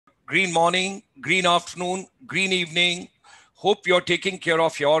green morning, green afternoon, green evening. Hope you're taking care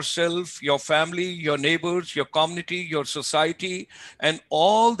of yourself, your family, your neighbors, your community, your society, and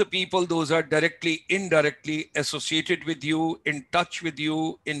all the people those are directly, indirectly associated with you, in touch with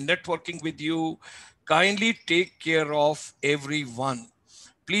you, in networking with you. Kindly take care of everyone.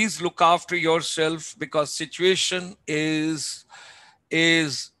 Please look after yourself because situation is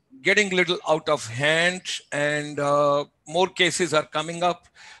getting little out of hand, and more cases are coming up.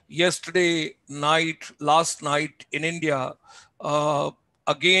 Yesterday night, last night in India, uh,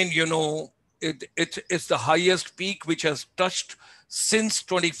 again, it's the highest peak which has touched since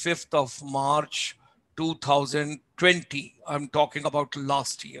 25th of March 2020. I'm talking about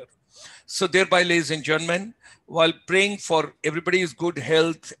last year. So thereby, ladies and gentlemen, while praying for everybody's good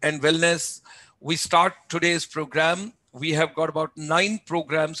health and wellness, we start today's program. We have got about 9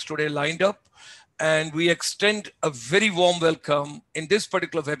 programs today lined up, and we extend a very warm welcome in this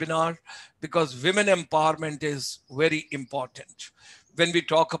particular webinar because women empowerment is very important. When we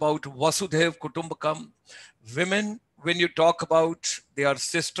talk about Vasudhaiv Kutumbakam, women, when you talk about they are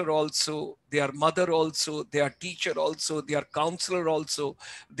sister also, they are mother also, they are teacher also, they are counselor also,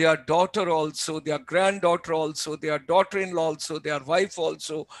 they are daughter also, they are granddaughter also, they are daughter-in-law also, they are wife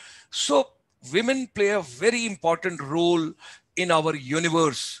also. So women play a very important role in our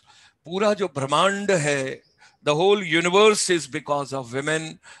universe. पूरा जो ब्रह्मांड है, the whole universe is because of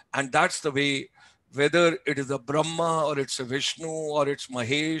women, and that's the way, whether it is a Brahma or it's a Vishnu or it's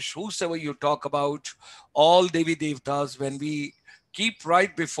Mahesh, whosoever you talk about, all Devi Devtas, when we keep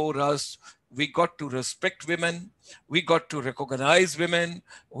right before us, we got to respect women, we got to recognize women,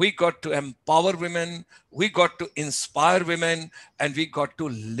 we got to empower women, we got to inspire women, and we got to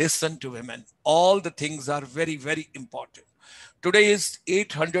listen to women. All the things are very, very important. Today is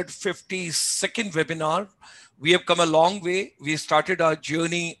 852nd webinar. We have come a long way. We started our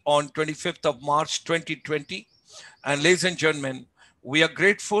journey on 25th of March 2020. And ladies and gentlemen, we are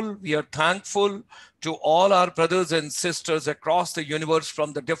grateful, we are thankful to all our brothers and sisters across the universe,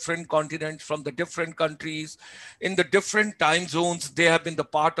 from the different continents, from the different countries, in the different time zones. They have been the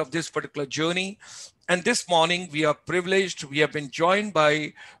part of this particular journey. And this morning, we are privileged. We have been joined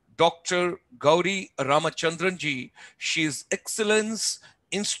by Dr. Gauri Ramachandranji. She is Excellence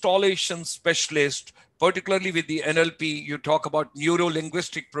Installation Specialist, particularly with the NLP. You talk about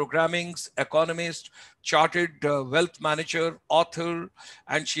neuro-linguistic programming, economist, chartered wealth manager, author,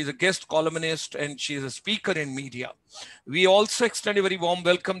 and she's a guest columnist, and she's a speaker in media. We also extend a very warm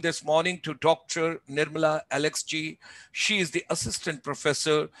welcome this morning to Dr. Nirmala Alex G. She is the assistant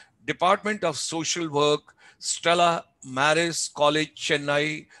professor, Department of Social Work, Stella Maris College,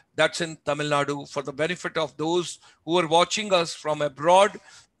 Chennai. That's in Tamil Nadu, for the benefit of those who are watching us from abroad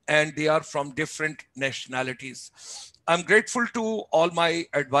and they are from different nationalities. I'm grateful to all my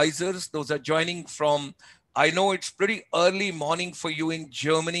advisors. Those are joining from, I know it's pretty early morning for you in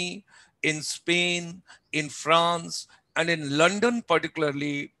Germany, in Spain, in France, and in London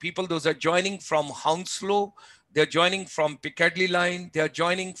particularly. People, those are joining from Hounslow, they're joining from Piccadilly Line, they're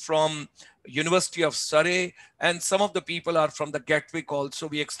joining from University of Surrey, and some of the people are from the Gatwick also.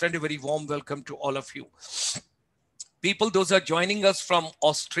 We extend a very warm welcome to all of you. People, those are joining us from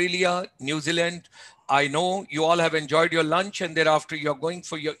Australia, New Zealand, I know you all have enjoyed your lunch and thereafter you're going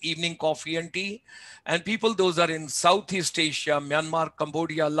for your evening coffee and tea. And people, those are in Southeast Asia, Myanmar,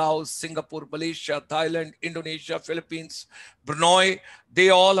 Cambodia, Laos, Singapore, Malaysia, Thailand, Indonesia, Philippines, Brunei, they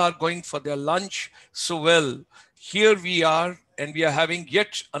all are going for their lunch. So, well, here we are, and we are having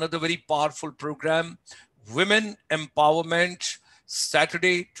yet another very powerful program, Women Empowerment,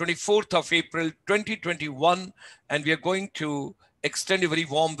 Saturday, 24th of April, 2021. And we are going to extend a very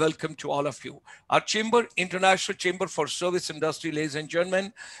warm welcome to all of you. Our chamber, International Chamber for Service Industry, ladies and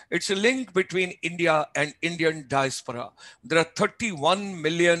gentlemen, it's a link between India and Indian diaspora. There are 31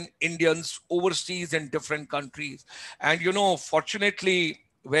 million Indians overseas in different countries. And you know, fortunately,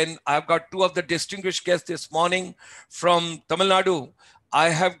 when I've got two of the distinguished guests this morning from Tamil Nadu, I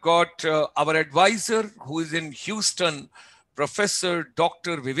have got our advisor who is in Houston, Professor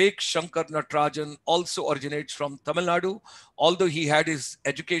Dr. Vivek Shankar Natarajan, also originates from Tamil Nadu, although he had his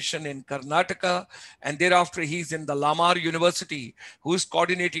education in Karnataka, and thereafter he's in the Lamar University, who is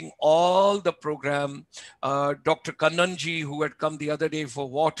coordinating all the program. Dr. Kannanji, who had come the other day for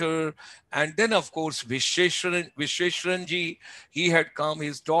water, and then of course Vishweshwaranji, he had come,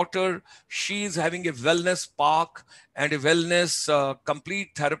 his daughter, she is having a wellness park and a wellness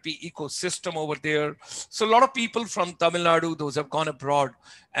complete therapy ecosystem over there. So a lot of people from Tamil Nadu, those have gone abroad.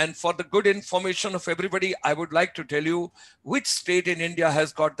 And for the good information of everybody, I would like to tell you, which state in India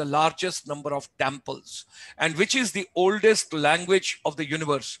has got the largest number of temples, and which is the oldest language of the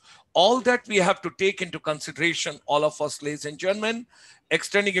universe. All that we have to take into consideration, all of us, ladies and gentlemen,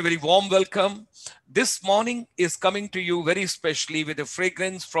 extending a very warm welcome. This morning is coming to you very specially with a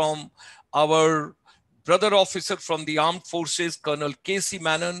fragrance from our brother officer from the armed forces, Colonel K.C.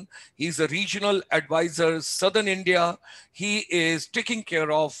 Menon. He's a regional advisor, Southern India. He is taking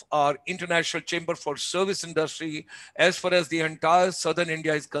care of our International Chamber for Service Industry as far as the entire Southern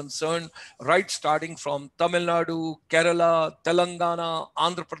India is concerned, right starting from Tamil Nadu, Kerala, Telangana,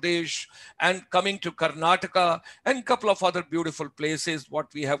 Andhra Pradesh, and coming to Karnataka and a couple of other beautiful places, what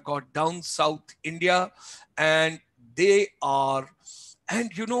we have got down South India. And they are,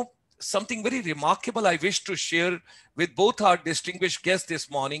 and you know, something very remarkable I wish to share with both our distinguished guests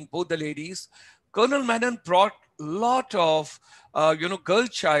this morning, both the ladies. Colonel Menon brought a lot of, girl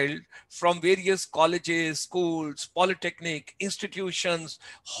child from various colleges, schools, polytechnic institutions,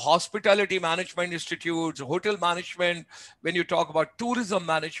 hospitality management institutes, hotel management, when you talk about tourism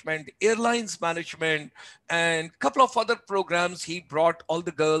management, airlines management, and a couple of other programs, he brought all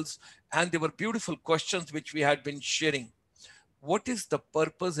the girls, and there were beautiful questions which we had been sharing. What is the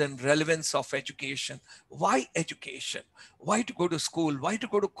purpose and relevance of education? Why education? Why to go to school? Why to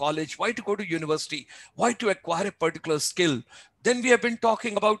go to college? Why to go to university? Why to acquire a particular skill? Then we have been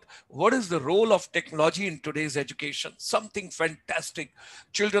talking about what is the role of technology in today's education. Something fantastic.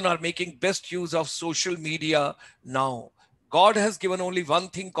 Children are making best use of social media now. God has given only one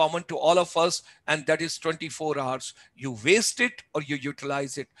thing common to all of us, and that is 24 hours. You waste it or you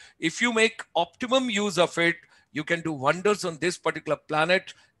utilize it. If you make optimum use of it, you can do wonders on this particular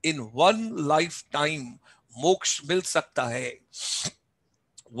planet in one lifetime. Moksha mil sakta hai.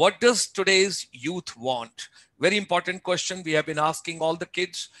 What does today's youth want? Very important question we have been asking all the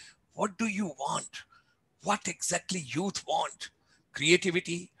kids. What do you want? What exactly youth want?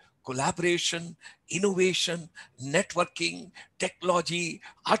 Creativity, collaboration, innovation, networking, technology,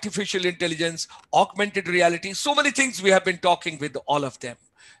 artificial intelligence, augmented reality. So many things we have been talking with all of them.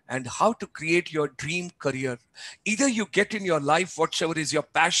 And how to create your dream career. Either you get in your life whatsoever is your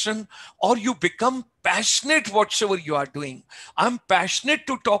passion, or you become passionate whatsoever you are doing. I'm passionate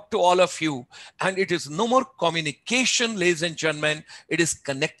to talk to all of you, and it is no more communication, ladies and gentlemen. It is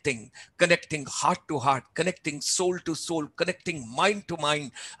connecting heart to heart, connecting soul to soul, connecting mind to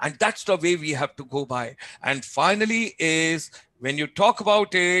mind, and that's the way we have to go by. And finally is, when you talk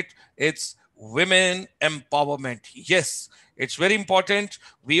about it, it's women empowerment. Yes, it's very important.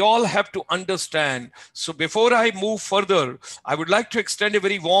 We all have to understand. So before I move further, I would like to extend a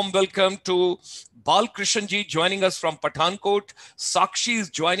very warm welcome to Balkrishan ji joining us from Pathankot. Sakshi is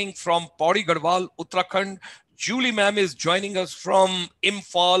joining from Pauri Garhwal, Uttarakhand. Julie ma'am is joining us from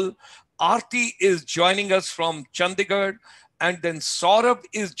Imphal. Aarti is joining us from Chandigarh. And then Saurabh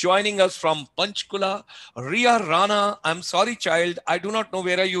is joining us from Panchkula. Ria Rana, I'm sorry, child, I do not know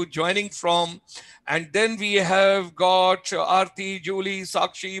where are you joining from. And then we have got Aarti, Julie,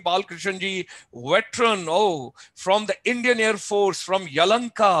 Sakshi, Balkrishanji, veteran, from the Indian Air Force, from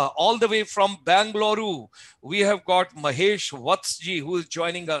Yalanka, all the way from Bangalore. We have got Mahesh Vatsji, who is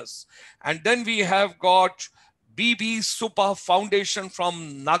joining us. And then we have got BB Supa Foundation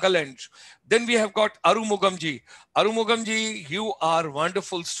from Nagaland. Then we have got Arumugamji. Arumugamji, you are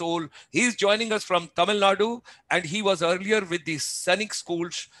wonderful soul. He's joining us from Tamil Nadu, and he was earlier with the Scenic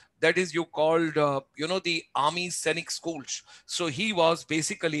Schools. That is, you called, the Army Scenic Schools. So he was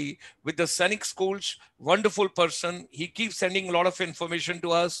basically with the Scenic Schools, wonderful person. He keeps sending a lot of information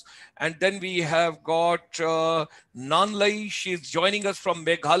to us. And then we have got Nanlai. She's joining us from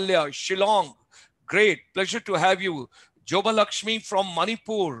Meghalaya, Shillong. Great, pleasure to have you. Joba Lakshmi from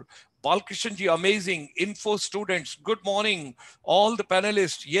Manipur. Balkrishanji, amazing. Info students, good morning. All the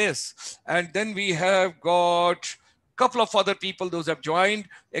panelists, yes. And then we have got a couple of other people, those have joined,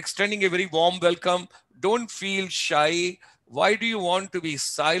 extending a very warm welcome. Don't feel shy. Why do you want to be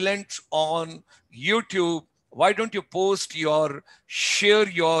silent on YouTube? Why don't you share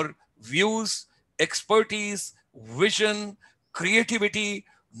your views, expertise, vision, creativity?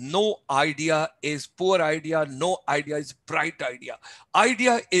 No idea is poor idea. No idea is bright idea.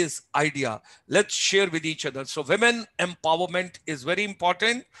 Idea is idea. Let's share with each other. So women empowerment is very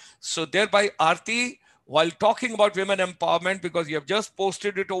important. So thereby, Aarti, while talking about women empowerment, because you have just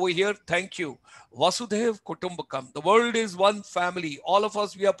posted it over here, thank you. Vasudev Kutumbakam. The world is one family. All of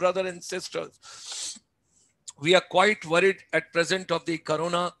us, we are brothers and sisters. We are quite worried at present of the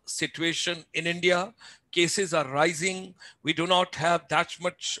corona situation in India. Cases are rising. We do not have that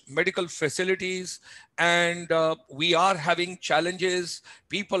much medical facilities, and we are having challenges.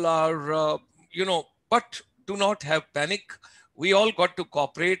 People are, but do not have panic. We all got to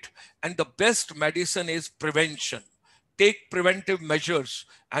cooperate. And the best medicine is prevention. Take preventive measures.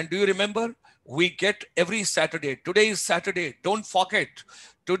 And do you remember? We get every Saturday. Today is Saturday. Don't forget.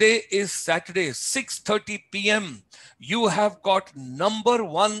 Today is Saturday, 6:30 p.m. You have got number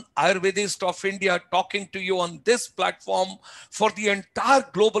one Ayurvedist of India talking to you on this platform for the entire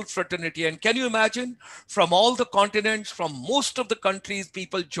global fraternity. And can you imagine? From all the continents, from most of the countries,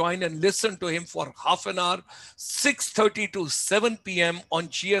 people join and listen to him for half an hour, 6:30 to 7 p.m. on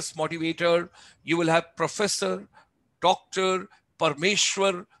GS Motivator. You will have Professor Dr.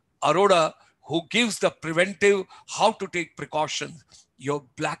 Parmeshwar Arora, who gives the preventive how to take precautions. Your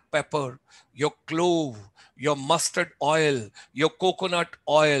black pepper, your clove, your mustard oil, your coconut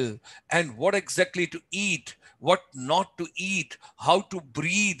oil, and what exactly to eat, what not to eat, how to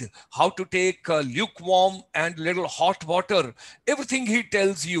breathe, how to take lukewarm and little hot water. Everything he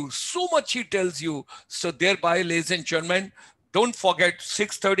tells you, so much he tells you. So thereby, ladies and gentlemen, don't forget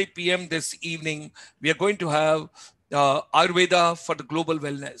 6:30 p.m. this evening, we are going to have Ayurveda for the global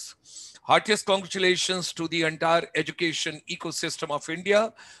wellness. Heartiest congratulations to the entire education ecosystem of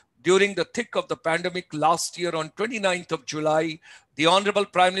India. During the thick of the pandemic last year on 29th of July, the Honorable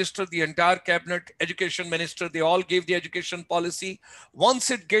Prime Minister, the entire cabinet, education minister, they all gave the education policy. Once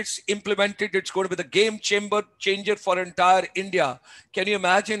it gets implemented, it's going to be the game changer for entire India. Can you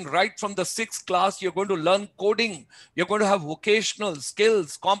imagine right from the sixth class, you're going to learn coding. You're going to have vocational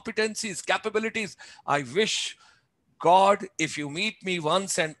skills, competencies, capabilities. I wish God, if you meet me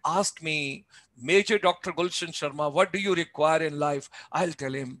once and ask me, Major Dr. Gulshan Sharma, what do you require in life? I'll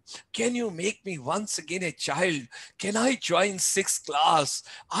tell him, can you make me once again a child? Can I join sixth class?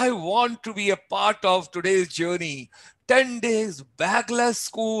 I want to be a part of today's journey. 10 days, bagless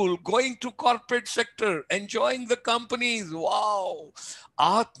school, going to corporate sector, enjoying the companies. Wow.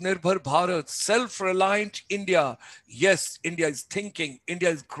 Atmanirbhar Bharat, self-reliant India. Yes, India is thinking, India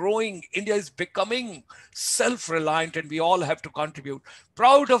is growing, India is becoming self-reliant, and we all have to contribute.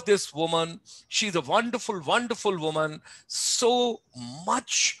 Proud of this woman. She's a wonderful, wonderful woman. So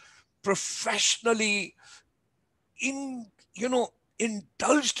much professionally in,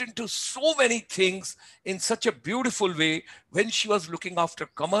 indulged into so many things in such a beautiful way when she was looking after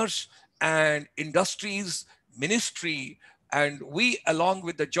commerce and industries ministry. And we, along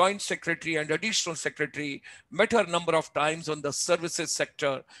with the joint secretary and additional secretary, met her a number of times on the services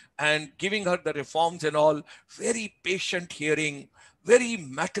sector and giving her the reforms and all. Very patient hearing, very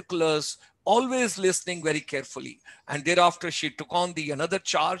meticulous, always listening very carefully. And thereafter, she took on the another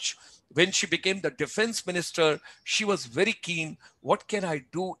charge. When she became the defense minister, she was very keen. What can I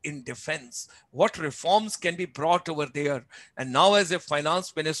do in defense? What reforms can be brought over there? And now as a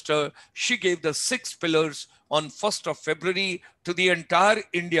finance minister, she gave the 6 pillars on 1st of February to the entire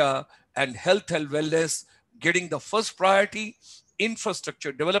India, and health and wellness getting the first priority,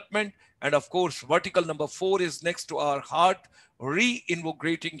 infrastructure development, and of course, vertical number 4 is next to our heart,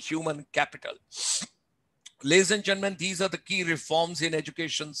 reinvigorating human capital. Ladies and gentlemen, these are the key reforms in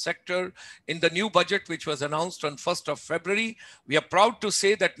education sector. In the new budget, which was announced on 1st of February, we are proud to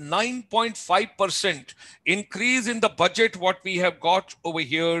say that 9.5% increase in the budget, what we have got over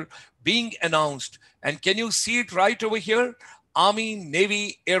here being announced. And can you see it right over here? Army,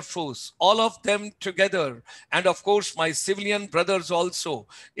 Navy, Air Force, all of them together. And of course, my civilian brothers also.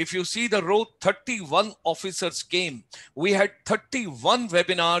 If you see the row, 31 officers came. We had 31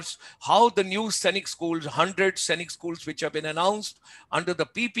 webinars, how the new scenic schools, 100 scenic schools which have been announced under the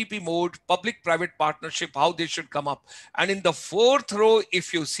PPP mode, public-private partnership, how they should come up. And in the 4th row,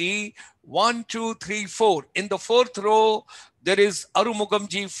 if you see, 1, 2, 3, 4. In the 4th row, there is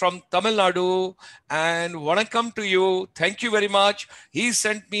Arumugamji from Tamil Nadu, and Vanakkam to you. Thank you very much. He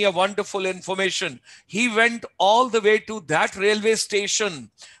sent me a wonderful information. He went all the way to that railway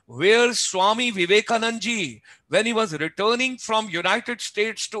station where Swami Vivekanandji, when he was returning from United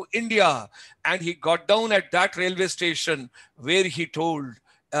States to India, and he got down at that railway station where he told,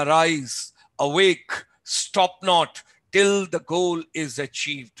 arise, awake, stop not, till the goal is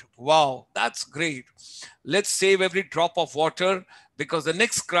achieved. Wow, that's great. Let's save every drop of water because the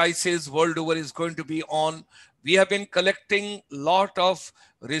next crisis world over is going to be on. We have been collecting a lot of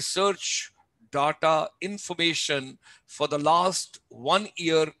research data information for the last 1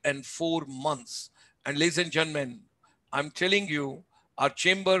 year and 4 months. And ladies and gentlemen, I'm telling you, our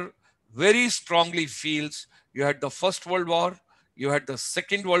chamber very strongly feels you had the First World War, you had the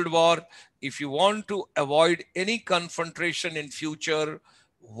Second World War. If you want to avoid any confrontation in future,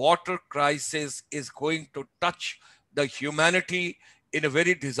 water crisis is going to touch the humanity in a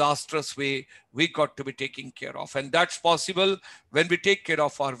very disastrous way, we got to be taken care of. And that's possible when we take care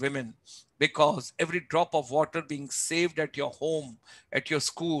of our women, because every drop of water being saved at your home, at your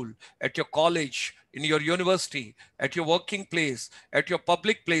school, at your college, in your university, at your working place, at your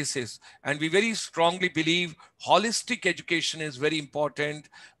public places. And we very strongly believe holistic education is very important,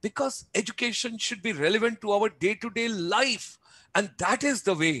 because education should be relevant to our day-to-day life. And that is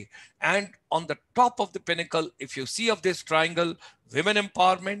the way. And on the top of the pinnacle, if you see of this triangle, women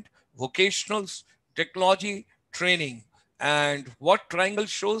empowerment, vocationals, technology, training. And what triangle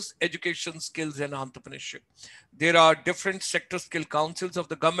shows? Education, skills, and entrepreneurship. There are different sector skill councils of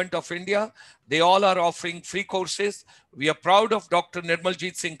the government of India. They all are offering free courses. We are proud of Dr.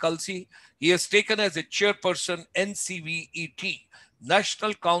 Nirmaljeet Singh Kalsi. He has taken as a chairperson NCVET,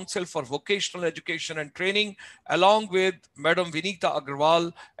 National Council for Vocational Education and Training, along with Madam Vinita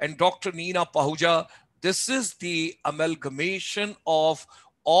Agarwal and Dr. Neena Pahuja. This is the amalgamation of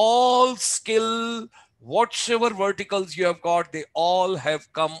all skill, whatever verticals you have got, they all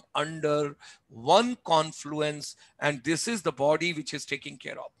have come under one confluence, and this is the body which is taking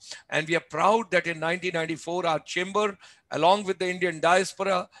care of. And we are proud that in 1994, our chamber, along with the Indian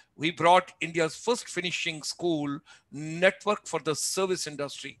diaspora, we brought India's first finishing school network for the service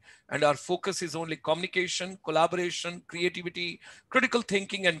industry. And our focus is only communication, collaboration, creativity, critical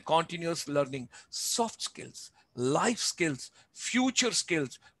thinking, and continuous learning, soft skills, life skills, future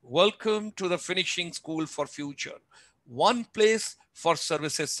skills. Welcome to the finishing school for future. One place for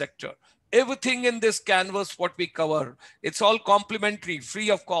services sector. Everything in this canvas, what we cover, it's all complimentary, free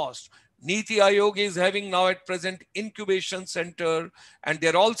of cost. Niti Aayog is having now at present incubation center, and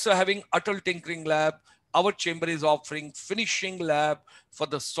they're also having Atal Tinkering Lab. Our chamber is offering finishing lab for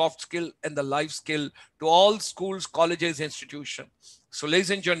the soft skill and the life skill to all schools, colleges, institutions. So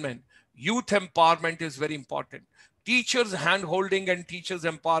ladies and gentlemen, youth empowerment is very important. Teachers hand holding and teachers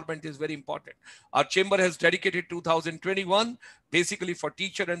empowerment is very important. Our chamber has dedicated 2021 basically for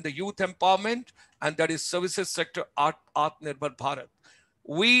teacher and the youth empowerment, and that is services sector Atmanirbhar Bharat.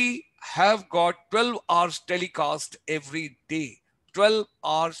 We have got 12 hours telecast every day. 12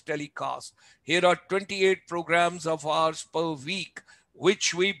 hours telecast. Here are 28 programs of ours per week,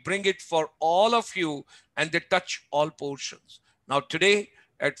 which we bring it for all of you, and they touch all portions. Now today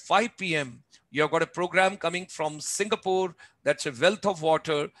at 5 p.m., you have got a program coming from Singapore. That's a wealth of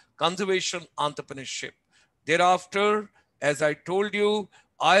water, conservation, entrepreneurship. Thereafter, as I told you,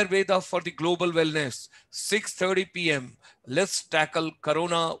 Ayurveda for the global wellness, 6:30 p.m. Let's tackle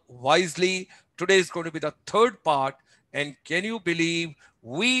Corona wisely. Today is going to be the third part. And can you believe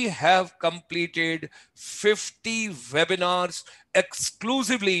we have completed 50 webinars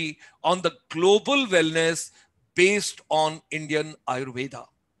exclusively on the global wellness based on Indian Ayurveda.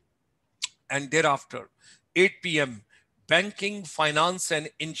 And thereafter, 8 p.m., banking, finance, and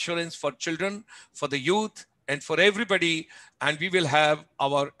insurance for children, for the youth, and for everybody. And we will have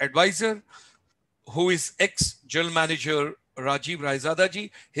our advisor, who is ex-general manager Rajiv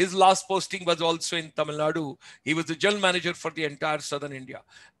Raizadaji. His last posting was also in Tamil Nadu. He was the general manager for the entire southern India.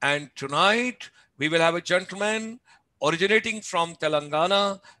 And tonight, we will have a gentleman originating from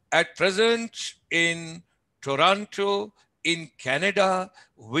Telangana, at present in Toronto, in Canada,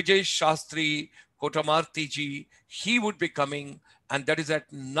 Vijay Shastri Kotamarti ji. He would be coming, and that is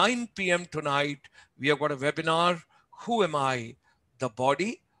at 9 p.m. tonight. We have got a webinar, Who Am I? The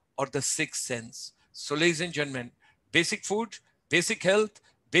Body or the Sixth Sense? So ladies and gentlemen, basic food, basic health,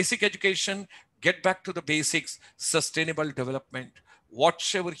 basic education, get back to the basics, sustainable development.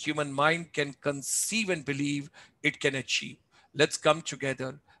 Whatever human mind can conceive and believe, it can achieve. Let's come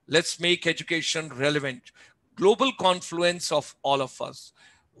together. Let's make education relevant. Global confluence of all of us.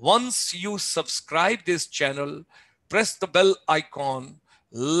 Once you subscribe this channel, press the bell icon,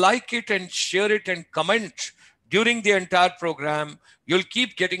 like it and share it and comment during the entire program. You'll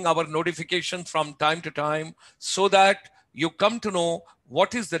keep getting our notifications from time to time, so that you come to know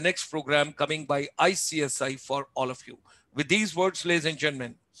what is the next program coming by ICSI for all of you. With these words, ladies and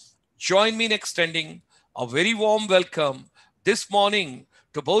gentlemen, join me in extending a very warm welcome this morning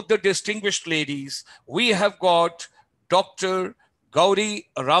to both the distinguished ladies. We have got Dr. Gauri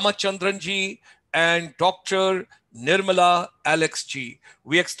Ramachandranji and Dr. Nirmala Alex ji.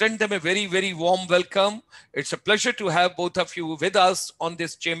 We extend them a very, very warm welcome. It's a pleasure to have both of you with us on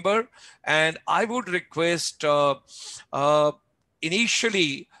this chamber. And I would request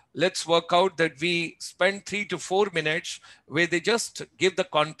initially let's work out that we spend 3 to 4 minutes where they just give the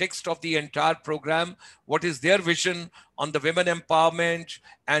context of the entire program, what is their vision on the women empowerment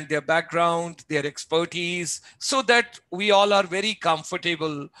and their background, their expertise, so that we all are very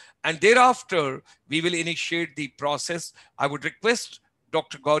comfortable. And thereafter, we will initiate the process. I would request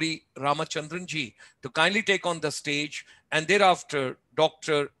Dr. Gauri Ramachandran ji to kindly take on the stage, and thereafter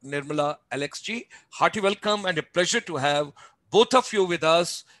Dr. Nirmala Alex ji. Hearty welcome and a pleasure to have both of you with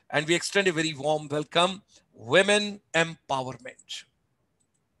us, and we extend a very warm welcome. Women empowerment.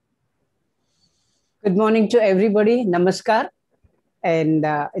 Good morning to everybody. Namaskar. And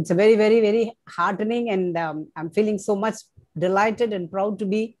it's a very, very, very heartening, and I'm feeling so much delighted and proud to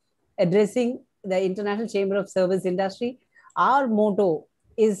be addressing the International Chamber of Service Industry. Our motto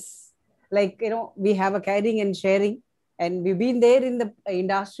is like, we have a caring and sharing, and we've been there in the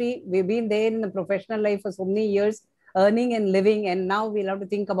industry, we've been there in the professional life for so many years, earning and living, and now we'll have to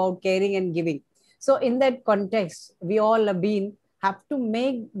think about caring and giving. So in that context, we all have to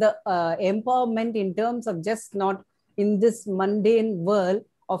make the empowerment in terms of just not in this mundane world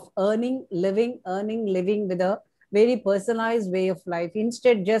of earning, living with a very personalized way of life.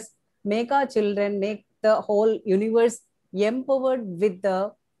 Instead, just make our children, make the whole universe empowered with the,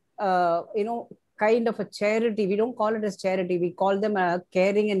 kind of a charity. We don't call it as charity. We call them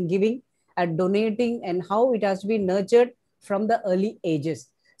caring and giving, donating, and how it has to be nurtured from the early ages.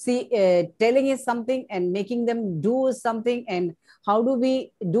 See, telling is something and making them do something, and how do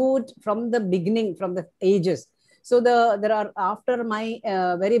we do it from the beginning, from the ages. So there are, after my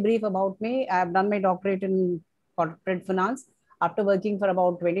very brief about me, I have done my doctorate in corporate finance after working for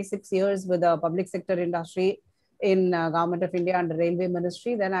about 26 years with the public sector industry in Government of India and the Railway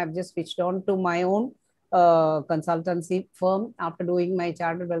Ministry. Then I've just switched on to my own consultancy firm after doing my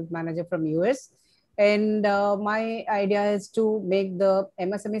chartered wealth manager from US. And my idea is to make the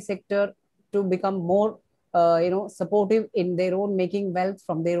MSME sector to become more, supportive in their own making wealth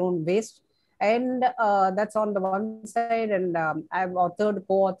from their own waste. And that's on the one side. And I've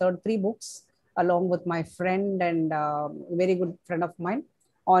co-authored 3 books along with my friend and very good friend of mine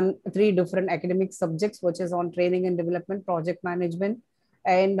on 3 different academic subjects, which is on training and development, project management,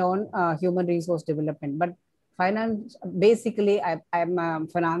 and on human resource development. But finance, basically, I'm a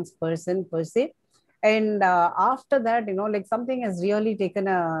finance person per se. And after that, like something has really taken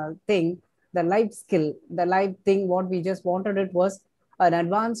a thing, the life skill, the life thing, what we just wanted it was an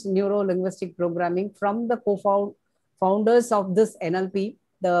advanced neuro-linguistic programming from the founders of this NLP,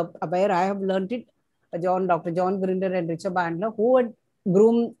 where I have learned it, Dr. John Grinder and Richard Bandler, who had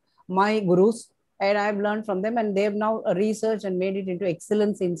groomed my gurus, and I've learned from them, and they've now researched and made it into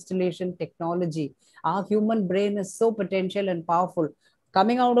excellence installation technology. Our human brain is so potential and powerful.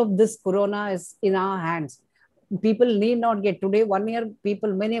 Coming out of this corona is in our hands. People need not get today, 1 year,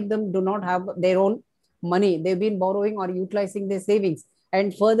 people, many of them do not have their own money. They've been borrowing or utilizing their savings,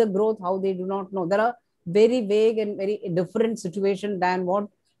 and further growth, how they do not know. There are very vague and very different situation than what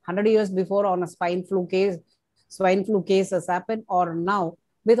 100 years before on a swine flu case has happened, or now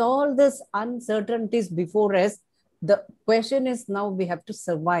with all this uncertainties before us. The question is now we have to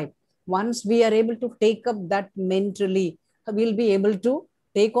survive. Once we are able to take up that mentally, we'll be able to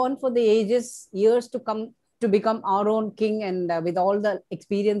take on for the years to come, to become our own king, and with all the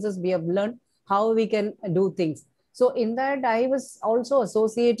experiences we have learned, how we can do things. So in that, I was also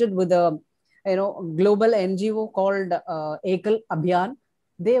associated with a global NGO called Ekal Abhiyan.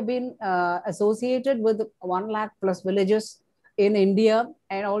 They have been associated with 1 lakh plus villages in India,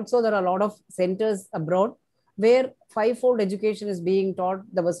 and also there are a lot of centers abroad where fivefold education is being taught: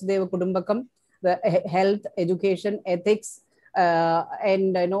 the Vasudeva Kudumbakam, the health, education, ethics,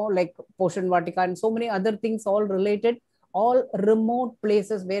 and like Poshan Vatika and so many other things, all related, all remote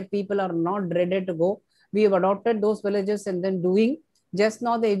places where people are not ready to go. We have adopted those villages and then doing just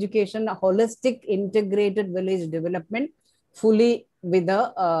now the education, holistic, integrated village development, fully with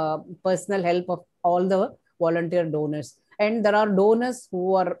the personal help of all the volunteer donors. And there are donors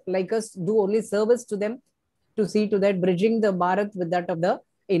who are like us, do only service to them to see to that bridging the Bharat with that of the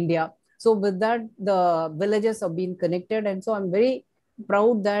India. So with that, the villages have been connected. And so I'm very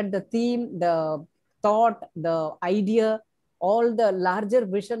proud that the theme, the thought, the idea, all the larger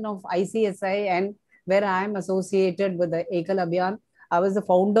vision of ICSI, and where I am associated with the Ekal Abhiyan. I was the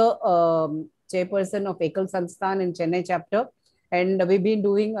founder, chairperson of Ekal Sansthan in Chennai chapter. And we've been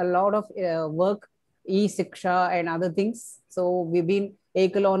doing a lot of work, e-Siksha and other things. So we've been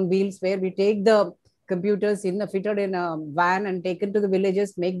Ekal on wheels, where we take the computers fitted in a van and taken to the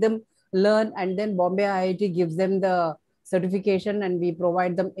villages, make them learn, and then Bombay IIT gives them the certification and we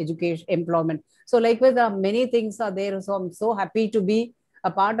provide them education, employment. So likewise, there are many things are there. So I'm so happy to be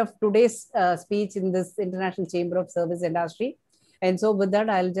a part of today's speech in this International Chamber of Service Industry. And so with that,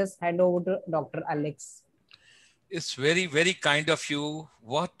 I'll just hand over to Dr. Alex. It's very, very kind of you.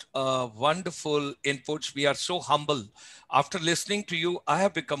 What wonderful inputs. We are so humble. After listening to you, I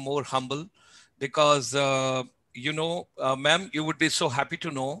have become more humble because, ma'am, you would be so happy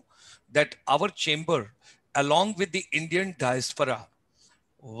to know that our chamber, along with the Indian diaspora,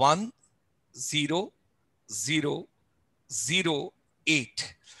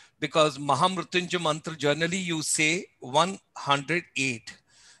 10008, because Mahamrutyunjay mantra generally you say 108,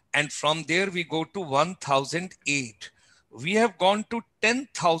 and from there we go to 1008. We have gone to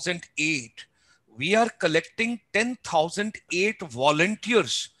 10,008. We are collecting 10,008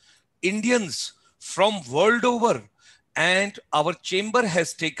 volunteers, Indians from world over, and our chamber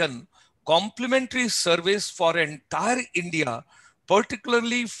has taken complimentary service for entire India,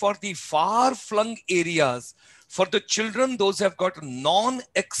 particularly for the far-flung areas, for the children, those have got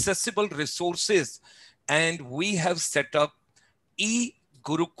non-accessible resources, and we have set up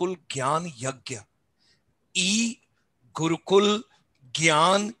E-Gurukul Gyan Yagya. E-Gurukul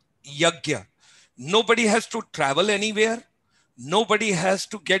Gyan Yagya. Nobody has to travel anywhere. Nobody has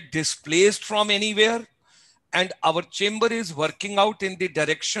to get displaced from anywhere. And our chamber is working out in the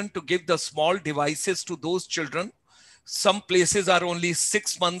direction to give the small devices to those children. Some places are only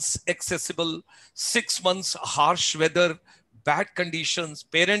 6 months accessible, 6 months harsh weather, bad conditions,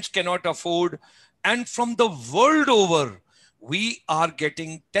 parents cannot afford. And from the world over, we are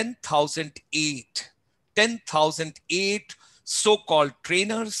getting 10,008 so-called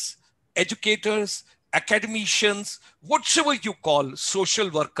trainers, educators, academicians, whatever you call social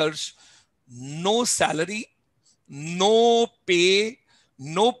workers, no salary, no pay,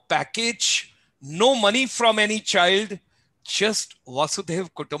 no package, no money from any child, just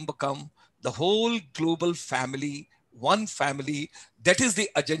Vasudev Kutumbakam, the whole global family, one family. That is the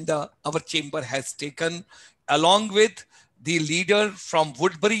agenda our chamber has taken, along with the leader from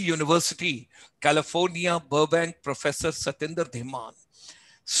Woodbury University, California, Burbank, Professor Satinder Dhiman.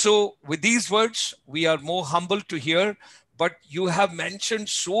 So with these words, we are more humble to hear, but you have mentioned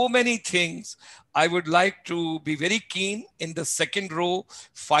so many things. I would like to be very keen in the second row,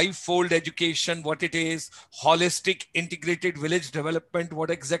 five-fold education, what it is, holistic integrated village development, what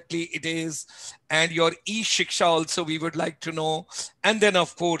exactly it is, and your e-shiksha also we would like to know. And then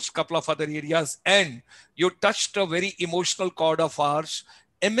of course, a couple of other areas. And you touched a very emotional chord of ours,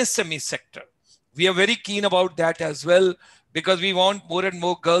 MSME sector. We are very keen about that as well, because we want more and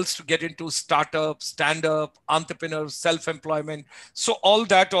more girls to get into startup, stand-up, entrepreneurs, self-employment. So all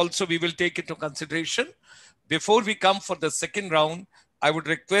that also we will take into consideration. Before we come for the second round, I would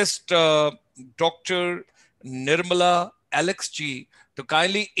request Dr. Nirmala Alex G to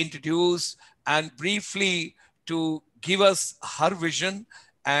kindly introduce and briefly to give us her vision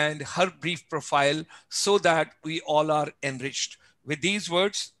and her brief profile so that we all are enriched. With these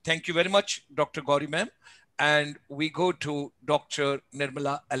words, thank you very much, Dr. Gauri ma'am. And we go to Dr.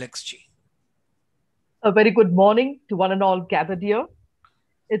 Nirmala Alex G. A very good morning to one and all gathered here.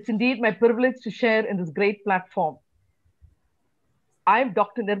 It's indeed my privilege to share in this great platform. I am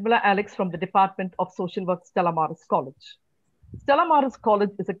Dr. Nirmala Alex from the Department of Social Work, Stella Maris College. Stella Maris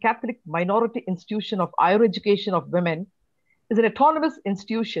College is a Catholic minority institution of higher education of women, is an autonomous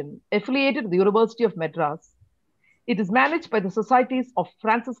institution affiliated with the University of Madras. It is managed by the Societies of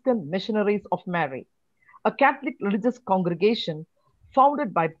Franciscan Missionaries of Mary, a Catholic religious congregation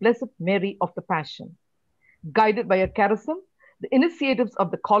founded by Blessed Mary of the Passion. Guided by a charism, the initiatives of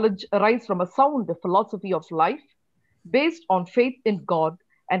the college arise from a sound philosophy of life based on faith in God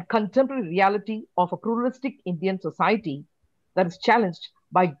and contemporary reality of a pluralistic Indian society that is challenged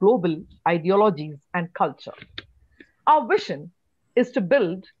by global ideologies and culture. Our vision is to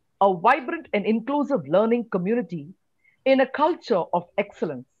build a vibrant and inclusive learning community in a culture of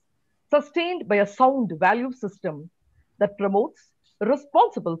excellence, sustained by a sound value system that promotes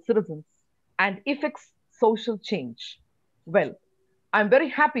responsible citizens and effects social change. Well, I'm very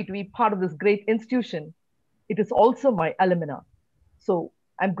happy to be part of this great institution. It is also my alumna. So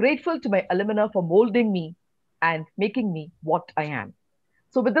I'm grateful to my alumna for molding me and making me what I am.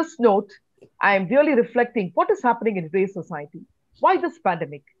 So with this note, I am really reflecting what is happening in today's society. Why this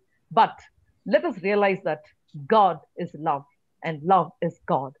pandemic? But let us realize that God is love and love is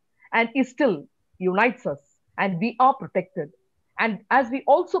God. And He still unites us and we are protected. And as we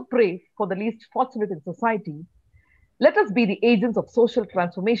also pray for the least fortunate in society, let us be the agents of social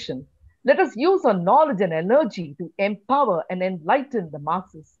transformation. Let us use our knowledge and energy to empower and enlighten the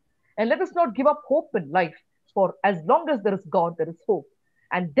masses. And let us not give up hope in life, for as long as there is God, there is hope.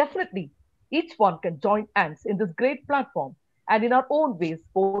 And definitely, each one can join hands in this great platform and in our own ways,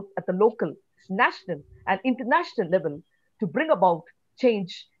 both at the local, national, and international level, to bring about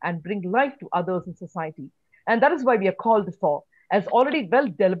change and bring life to others in society. And that is why we are called for, as already well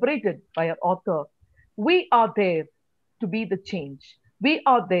deliberated by our author. We are there to be the change. We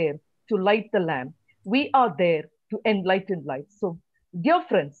are there to light the lamp. We are there to enlighten life. So, dear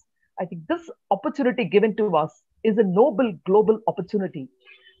friends, I think this opportunity given to us is a noble global opportunity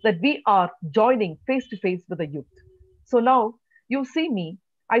that we are joining face to face with the youth. So now you see me,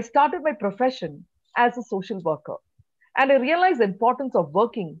 I started my profession as a social worker, and I realized the importance of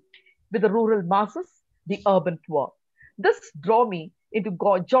working with the rural masses, the urban poor. This drew me into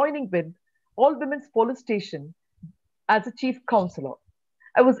joining with all women's police station as a chief counselor.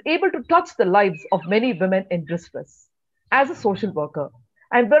 I was able to touch the lives of many women in distress. As a social worker,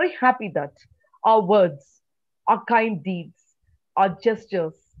 I'm very happy that our words, our kind deeds, our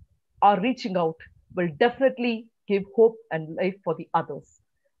gestures, our reaching out will definitely give hope and life for the others.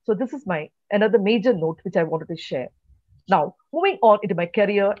 So this is my another major note which I wanted to share. Now, moving on into my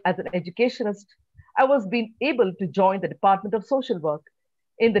career as an educationist, I was being able to join the Department of Social Work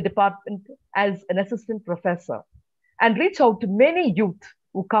in the department as an assistant professor and reach out to many youth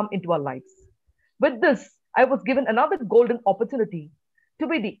who come into our lives. With this, I was given another golden opportunity to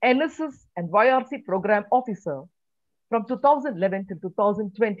be the NSS and YRC program officer from 2011 to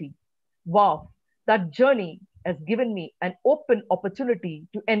 2020. Wow, that journey has given me an open opportunity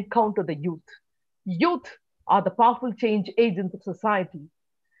to encounter the youth. Youth are the powerful change agents of society.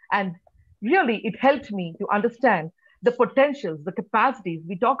 And really, it helped me to understand the potentials, the capacities.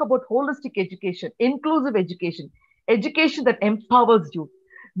 We talk about holistic education, inclusive education, education that empowers youth.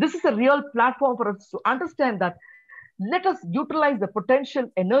 This is a real platform for us to understand that let us utilize the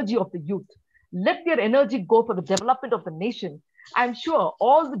potential energy of the youth. Let their energy go for the development of the nation. I'm sure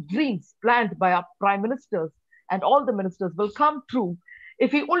all the dreams planned by our prime ministers and all the ministers will come true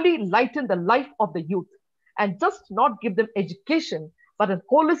if we only lighten the life of the youth and just not give them education, but a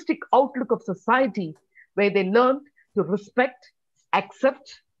holistic outlook of society where they learn to respect,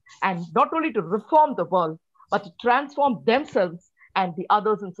 accept, and not only to reform the world, but to transform themselves and the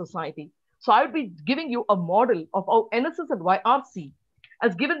others in society. So I would be giving you a model of how NSS and YRC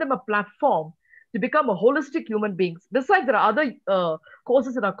has given them a platform to become a holistic human beings. Besides, there are other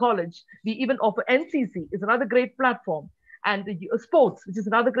courses in our college. We even offer NCC, is another great platform, and the sports, which is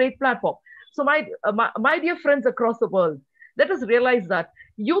another great platform. So my dear friends across the world, let us realize that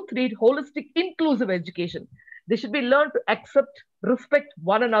youth need holistic, inclusive education. They should be learned to accept, respect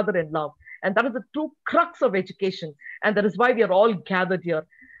one another and love. And that is the true crux of education. And that is why we are all gathered here.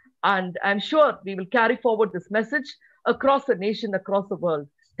 And I'm sure we will carry forward this message across the nation, across the world.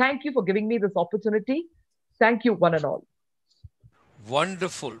 Thank you for giving me this opportunity. Thank you, one and all.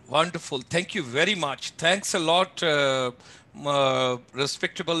 Wonderful, wonderful. Thank you very much. Thanks a lot,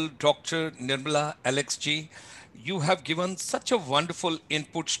 respectable Dr. Nirmala Alex G. You have given such a wonderful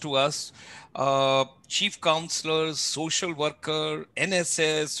inputs to us. Chief counselors, social worker,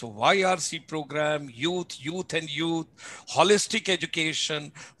 NSS, YRC program, youth and youth, holistic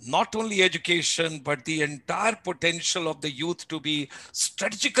education, not only education, but the entire potential of the youth to be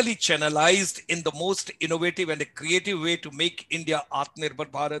strategically channelized in the most innovative and a creative way to make India Atmanirbhar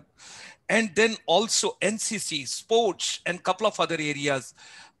Bharat. And then also NCC, sports, and couple of other areas.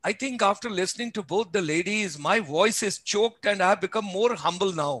 I think after listening to both the ladies, my voice is choked and I have become more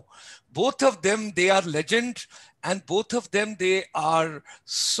humble now. Both of them, they are legend, and both of them, they are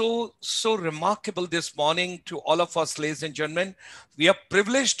so remarkable this morning to all of us, ladies and gentlemen. We are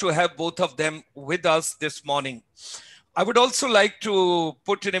privileged to have both of them with us this morning. I would also like to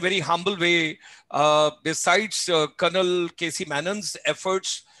put in a very humble way, besides Colonel Casey Manon's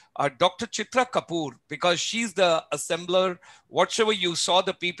efforts, Dr. Chitra Kapoor, because she's the assembler. Whatever you saw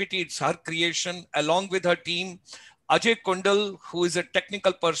the PPT, it's her creation along with her team. Ajay Kundal, who is a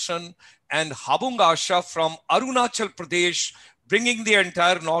technical person, and Habung Asha from Arunachal Pradesh, bringing the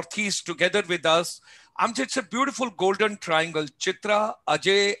entire Northeast together with us. It's a beautiful golden triangle, Chitra,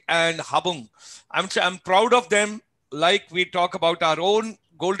 Ajay, and Habung. I'm proud of them. Like we talk about our own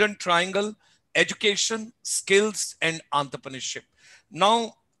golden triangle, education, skills, and entrepreneurship.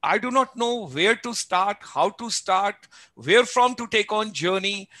 Now, I do not know where to start, how to start, where from to take on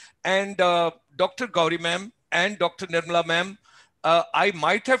journey. And Dr. Gauri ma'am and Dr. Nirmala ma'am, I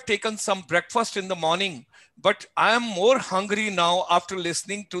might have taken some breakfast in the morning, but I am more hungry now after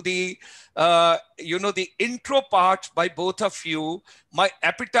listening to the, the intro part by both of you. My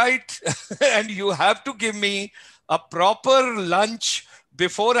appetite, and you have to give me a proper lunch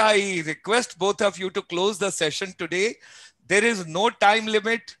before I request both of you to close the session today. There is no time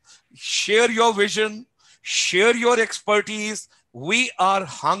limit. Share your vision, Share your expertise. We are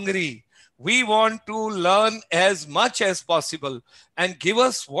hungry. We want to learn as much as possible, and give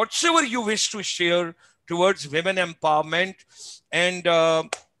us whatever you wish to share towards women empowerment. And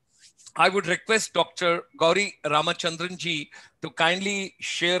I would request Dr. Gauri Ramachandran ji to kindly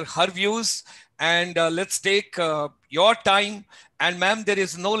share her views, and let's take your time. And ma'am, there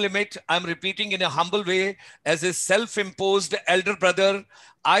is no limit. I'm repeating in a humble way as a self-imposed elder brother.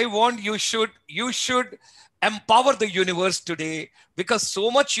 I want you should empower the universe today, because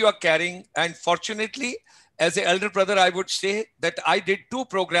so much you are carrying. And fortunately, as an elder brother, I would say that I did 2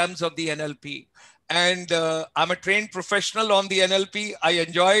 programs of the NLP, and I'm a trained professional on the NLP. I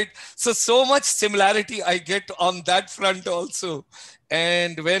enjoyed so much similarity I get on that front also.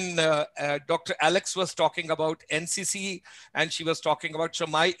 And when Dr. Alex was talking about NCC, and she was talking about, so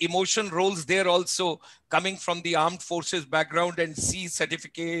my emotion rolls there also, coming from the armed forces background and C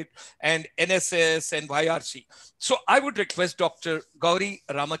certificate and NSS and YRC. So I would request Dr. Gauri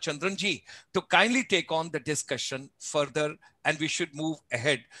Ramachandran ji to kindly take on the discussion further, and we should move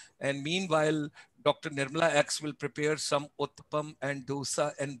ahead. And meanwhile, Dr. Nirmala X will prepare some uttapam and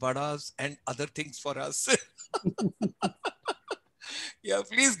dosa and badas and other things for us. Yeah,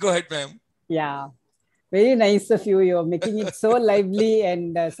 please go ahead, ma'am. Yeah, very nice of you. You're making it so lively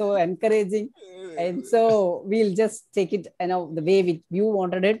and so encouraging. And so we'll just take it, the way you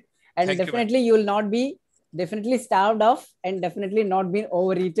wanted it. And Thank you, ma'am. definitely you will not be definitely starved off and definitely not be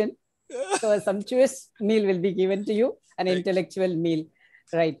overeaten. So a sumptuous meal will be given to you, an intellectual meal,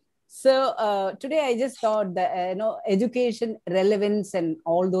 right? So today I just thought that education relevance and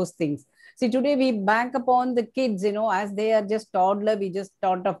all those things. See, today we bank upon the kids, as they are just toddler. We just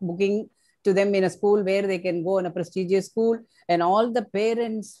thought of booking to them in a school where they can go in a prestigious school, and all the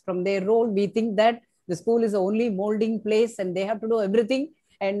parents from their role, we think that the school is the only molding place and they have to do everything.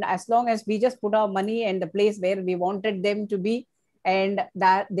 And as long as we just put our money and the place where we wanted them to be, and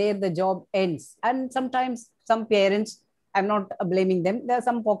that there the job ends. And sometimes some parents, I'm not blaming them, there are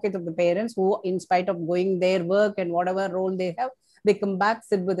some pockets of the parents who, in spite of going their work and whatever role they have, they come back,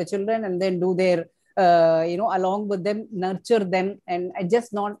 sit with the children, and then do their along with them, nurture them, and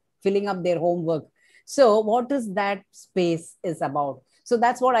just not filling up their homework. So what is that space is about? So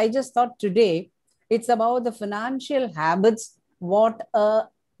that's what I just thought today. It's about the financial habits, what a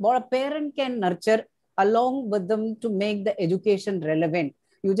parent can nurture along with them to make the education relevant.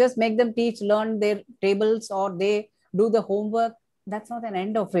 You just make them teach, learn their tables, or they do the homework. That's not an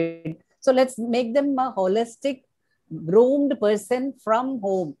end of it. So let's make them a holistic, groomed person from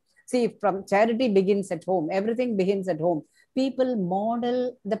home. See, from charity begins at home. Everything begins at home. People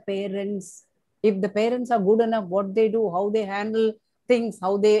model the parents. If the parents are good enough, what they do, how they handle things,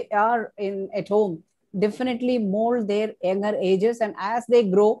 how they are in at home, definitely mold their younger ages. And as they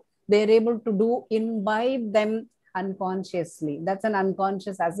grow, they're able to do imbibe them unconsciously. That's an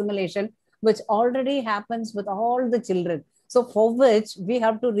unconscious assimilation which already happens with all the children. So for which we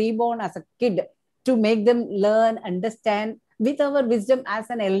have to reborn as a kid to make them learn, understand with our wisdom as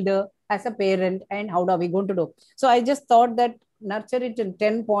an elder, as a parent, and how are we going to do. So I just thought that nurture it in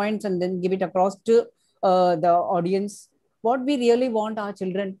 10 points and then give it across to the audience. What we really want our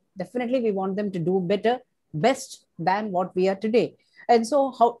children, definitely we want them to do better, best than what we are today. And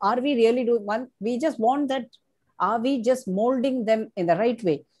so how are we really doing? One, we just want that. Are we just molding them in the right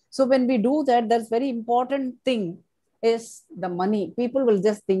way? So when we do that, that's very important thing is the money. People will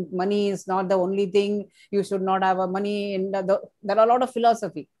just think money is not the only thing. You should not have a money. And there are a lot of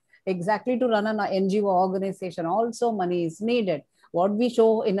philosophy. Exactly, to run an NGO organization, also money is needed. What we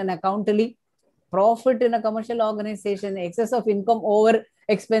show in an accountally, profit in a commercial organization, excess of income over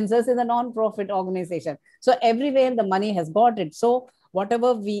expenses in a non-profit organization. So everywhere the money has got it. So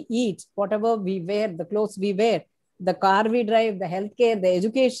whatever we eat, whatever we wear, the clothes we wear, the car we drive, the healthcare, the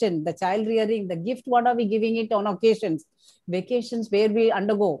education, the child rearing, the gift, what are we giving it on occasions, vacations where we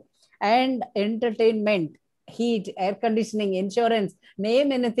undergo, and entertainment, heat, air conditioning, insurance,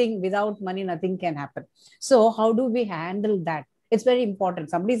 name anything, without money, nothing can happen. So how do we handle that? It's very important.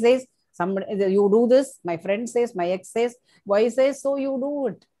 Somebody says, you do this, my friend says, my ex says, why says, so you do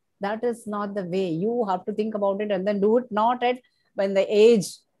it. That is not the way. You have to think about it and then do it, not at when the age,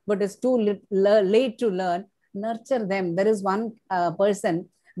 but it's too late to learn. Nurture them. There is one person,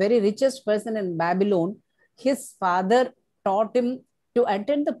 very richest person in Babylon. His father taught him to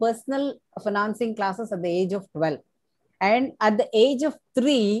attend the personal financing classes at the age of 12. And at the age of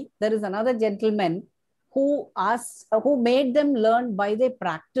 3, there is another gentleman who made them learn by their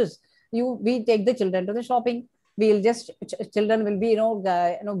practice. We take the children to the shopping. We'll just children will be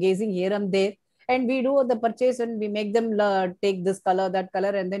gazing here and there, and we do the purchase and we make them take this color, that color,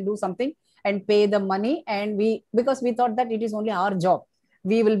 and then do something. and pay the money. And because we thought that it is only our job,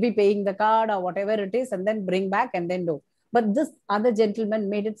 we will be paying the card or whatever it is and then bring back and then do. But this other gentleman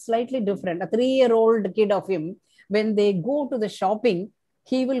made it slightly different. A 3-year-old kid of him, when they go to the shopping,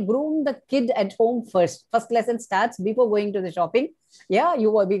 he will groom the kid at home first. First lesson starts before going to the shopping. Yeah,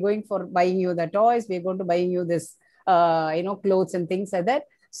 you will be going for buying you the toys. We're going to buying you this, clothes and things like that.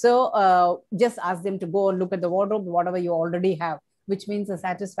 So just ask them to go and look at the wardrobe, whatever you already have, which means the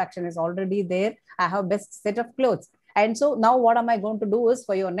satisfaction is already there. I have best set of clothes. And so now what am I going to do is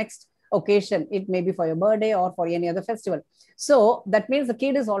for your next occasion, it may be for your birthday or for any other festival. So that means the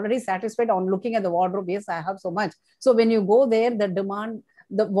kid is already satisfied on looking at the wardrobe. Yes, I have so much. So when you go there, the demand,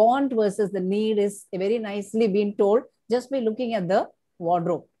 the want versus the need is very nicely being told just by looking at the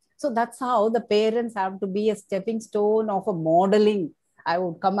wardrobe. So that's how the parents have to be a stepping stone of a modeling. I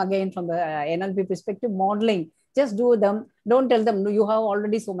would come again from the NLP perspective, modeling. Just do them. Don't tell them, no, you have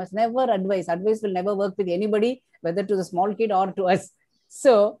already so much. Never advise. Advice will never work with anybody, whether to the small kid or to us.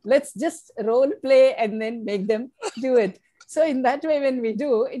 So let's just role play and then make them do it. So in that way, when we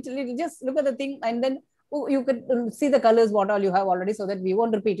do, it'll just look at the thing and then you could see the colors, what all you have already, so that we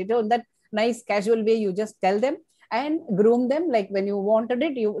won't repeat it. In that nice casual way, you just tell them and groom them. Like when you wanted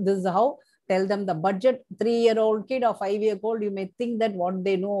it, this is how. Tell them the budget. 3-year-old kid or 5-year-old, you may think that what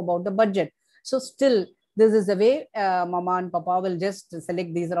they know about the budget. So still, this is the way mama and papa will just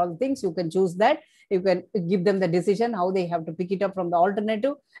select. These are all the things. You can choose that. You can give them the decision how they have to pick it up from the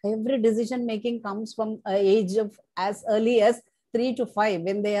alternative. Every decision making comes from an age of as early as 3 to 5.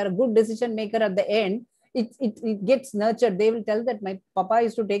 When they are a good decision maker at the end, it gets nurtured. They will tell that my papa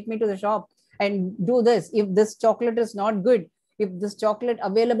used to take me to the shop and do this. If this chocolate is not good, if this chocolate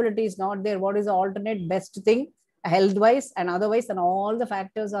availability is not there, what is the alternate best thing, health wise and otherwise, and all the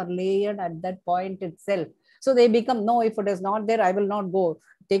factors are layered at that point itself. So they become, no, if it is not there, I will not go.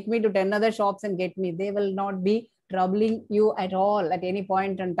 Take me to 10 other shops and get me. They will not be troubling you at all at any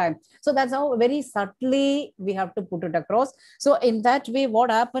point in time. So that's how very subtly we have to put it across. So in that way, what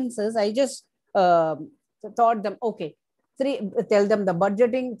happens is I just thought them, okay, tell them the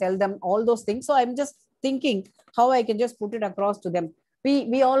budgeting, tell them all those things. So I'm just thinking how I can just put it across to them.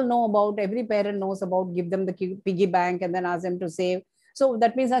 We all know about, every parent knows about, give them the piggy bank and then ask them to save. So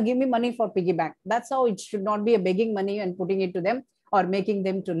that means give me money for piggy bank. That's how it should not be a begging money and putting it to them or making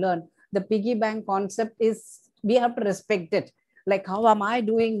them to learn. The piggy bank concept is, we have to respect it. Like, how am I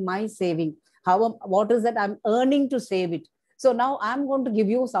doing my saving? What is that I'm earning to save it? So now I'm going to give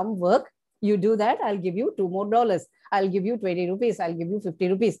you some work. You do that, I'll give you $2 more. I'll give you 20 rupees. I'll give you 50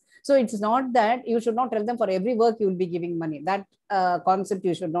 rupees. So it's not that you should not tell them for every work you will be giving money. That concept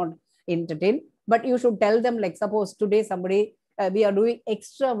you should not entertain. But you should tell them, like, suppose today somebody, we are doing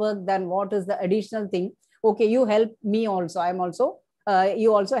extra work than what is the additional thing. Okay, you help me also. I'm also,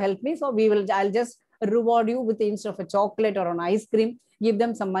 you also help me. So I'll just reward you with, instead of a chocolate or an ice cream, give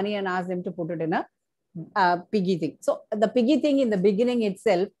them some money and ask them to put it in a piggy thing. So the piggy thing in the beginning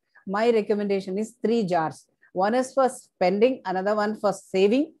itself, my recommendation is 3 jars. One is for spending, another one for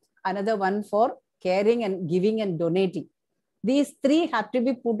saving, another one for caring and giving and donating. These 3 have to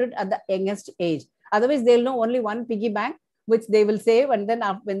be put it at the youngest age. Otherwise, they'll know only one piggy bank, which they will save, and then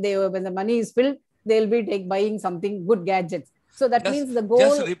when the money is filled, they'll be buying something, good gadgets. So that means the goal.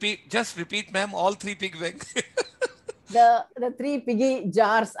 Just repeat, ma'am. All 3 piggy banks. the 3 piggy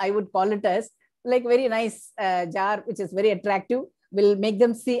jars, I would call it as, like, very nice jar, which is very attractive. Will make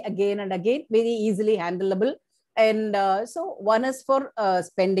them see again and again, very easily handleable. And so one is for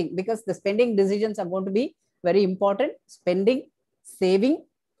spending, because the spending decisions are going to be very important. Spending, saving,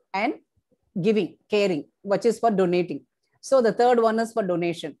 and giving, caring, which is for donating. So the third one is for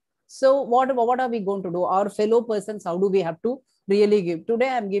donation. So what are we going to do? Our fellow persons, how do we have to really give? Today,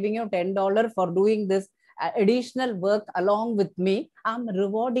 I'm giving you $10 for doing this additional work along with me. I'm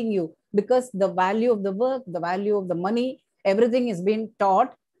rewarding you because the value of the work, the value of the money, everything is being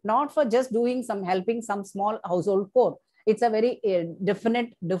taught, not for just doing some, helping some small household chore. It's a very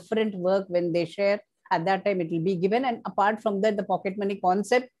different work. When they share, at that time it will be given. And apart from that, the pocket money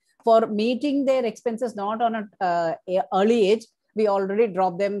concept for meeting their expenses, not on a early age, we already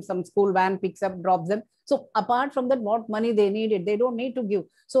drop them, some school van picks up, drops them. So apart from that, what money they needed, they don't need to give.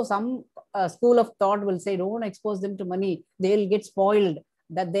 So some school of thought will say, don't expose them to money, they'll get spoiled.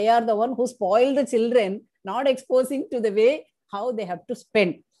 That they are the one who spoil the children, not exposing to the way how they have to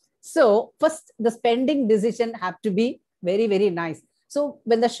spend. So first, the spending decision have to be very, very nice. So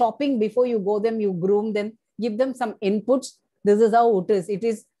when the shopping, before you go them, you groom them, give them some inputs. This is how it is. It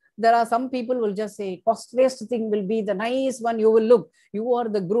is, there are some people will just say, costliest thing will be the nice one. You will look, you are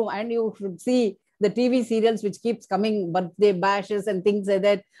the groom and you should see the TV serials which keeps coming, birthday bashes and things like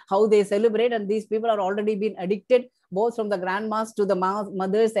that, how they celebrate. And these people are already been addicted, both from the grandmas to the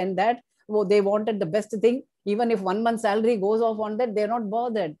mothers, and that they wanted the best thing. Even if 1 month salary goes off on that, they're not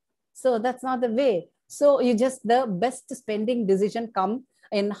bothered. So that's not the way. So you just, the best spending decision come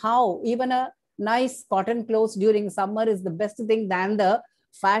in how even a nice cotton clothes during summer is the best thing than the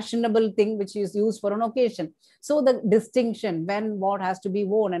fashionable thing which is used for an occasion. So the distinction when what has to be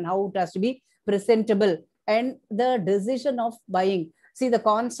worn and how it has to be presentable, and the decision of buying. See, the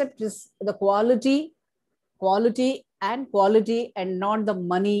concept is the quality and not the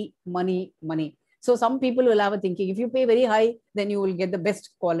money. So some people will have a thinking, if you pay very high, then you will get the best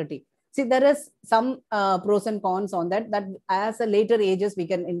quality. See, there is some pros and cons on that as a later ages we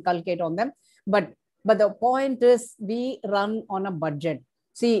can inculcate on them. But the point is, we run on a budget.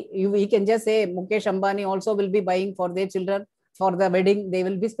 See, we can just say Mukesh Ambani also will be buying for their children for the wedding. They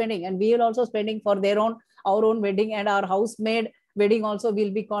will be spending, and we will also spending for our own wedding, and our housemaid wedding also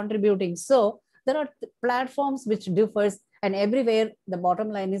will be contributing. So there are platforms which differs, and everywhere the bottom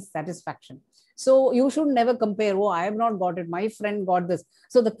line is satisfaction. So you should never compare, oh, I have not got it, my friend got this.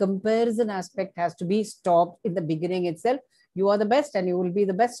 So the comparison aspect has to be stopped in the beginning itself. You are the best and you will be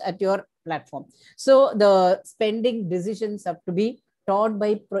the best at your platform. So the spending decisions have to be taught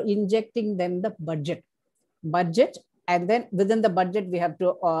by injecting them the budget, and then within the budget we have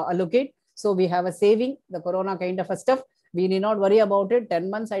to allocate. So we have a saving, the corona kind of a stuff. We need not worry about it. 10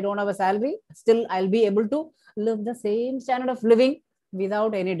 months, I don't have a salary. Still, I'll be able to live the same standard of living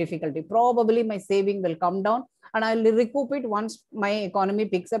without any difficulty. Probably my saving will come down and I'll recoup it once my economy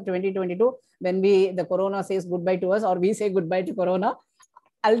picks up 2022, when the corona says goodbye to us, or we say goodbye to corona.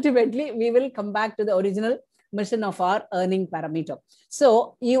 Ultimately, we will come back to the original mission of our earning parameter.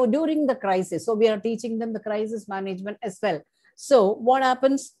 So during the crisis, so we are teaching them the crisis management as well. So what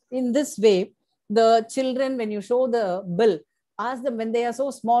happens in this way, the children, when you show the bill, ask them when they are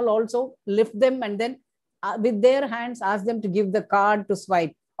so small also, lift them, and then with their hands, ask them to give the card to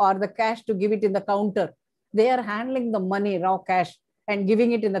swipe or the cash to give it in the counter. They are handling the money, raw cash, and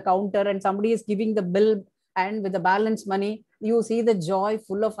giving it in the counter, and somebody is giving the bill and with the balance money, you see the joy,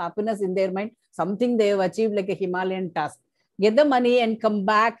 full of happiness in their mind, something they have achieved like a Himalayan task. Get the money and come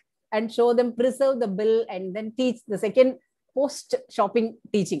back and show them, preserve the bill, and then teach the second post-shopping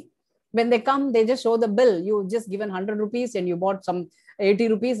teaching. When they come, they just show the bill. You just given 100 rupees and you bought some 80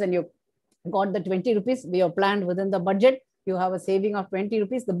 rupees and you got the 20 rupees. We have planned within the budget. You have a saving of 20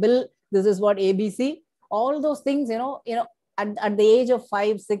 rupees. The bill, this is what ABC. All those things, at the age of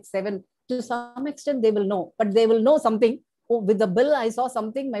 5, 6, 7, to some extent they will know. But they will know something. Oh, with the bill, I saw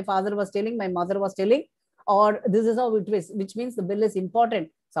something my father was telling, my mother was telling, or this is how it is, which means the bill is important.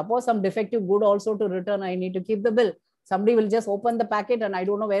 Suppose some defective good also to return, I need to keep the bill. Somebody will just open the packet and I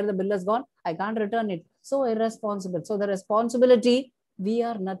don't know where the bill has gone. I can't return it. So irresponsible. So the responsibility, we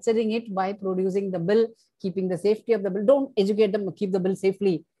are nurturing it by producing the bill, keeping the safety of the bill. Don't educate them, keep the bill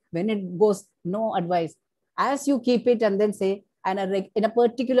safely. When it goes, no advice. As you keep it and then say, and in a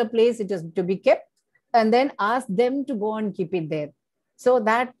particular place, it is to be kept, and then ask them to go and keep it there. So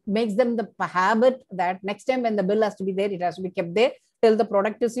that makes them the habit that next time when the bill has to be there, it has to be kept there till the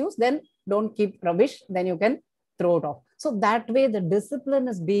product is used. Then don't keep rubbish. Then you can throw it off. So that way the discipline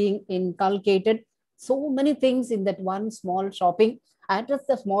is being inculcated. So many things in that one small shopping at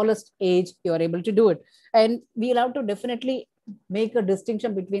the smallest age, you are able to do it. And we'll have to definitely make a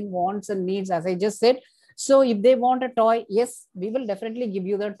distinction between wants and needs, as I just said. So if they want a toy, yes, we will definitely give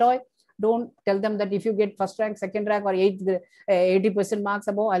you the toy. Don't tell them that if you get first rank, second rank, or 80% marks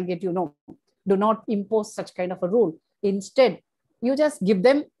above, I'll get you. No, do not impose such kind of a rule. Instead, you just give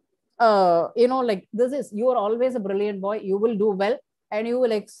them, like this is, you are always a brilliant boy. You will do well and you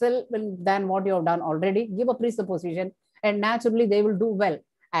will excel than what you have done already. Give a presupposition and naturally they will do well,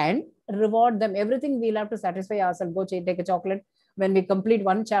 and reward them. Everything we'll have to satisfy ourselves. Go take a chocolate. When we complete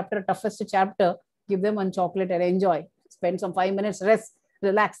one chapter, toughest chapter, give them one chocolate and enjoy. Spend some 5 minutes, rest,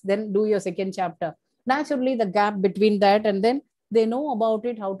 relax, then do your second chapter. Naturally, the gap between that, and then they know about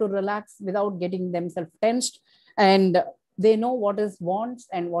it, how to relax without getting themselves tensed, and they know what is wants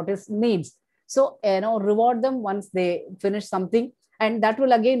and what is needs. So, reward them once they finish something, and that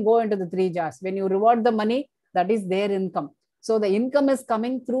will again go into the 3 jars. When you reward the money, that is their income. So the income is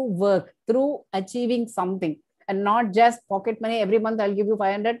coming through work, through achieving something, and not just pocket money. Every month I'll give you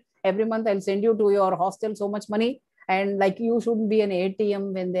 500. Every month I'll send you to your hostel so much money. And like, you shouldn't be an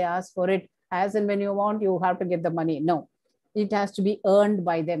ATM when they ask for it. As and when you want, you have to get the money. No, it has to be earned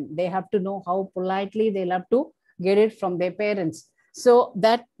by them. They have to know how politely they'll have to get it from their parents. So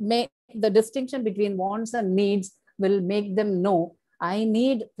that the distinction between wants and needs will make them know, I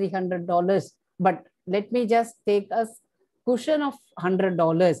need $300. But let me just take a cushion of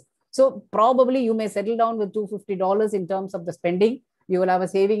 $100. So probably you may settle down with $250 in terms of the spending. You will have a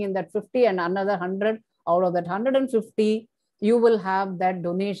saving in that 50 and another 100. Out of that 150, you will have that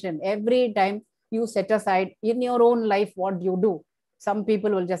donation every time you set aside in your own life. What you do, some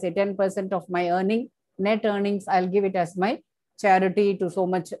people will just say 10% of my net earnings, I'll give it as my charity to so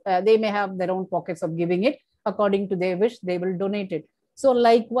much. They may have their own pockets of giving it according to their wish. They will donate it. So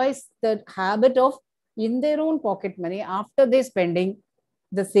likewise, the habit of in their own pocket money, after they spending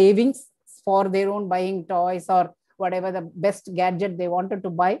the savings for their own buying toys or whatever the best gadget they wanted to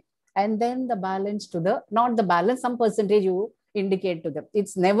buy, and then the balance to the, not the balance, some percentage you indicate to them.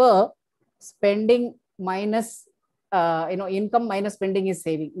 It's never spending minus, income minus spending is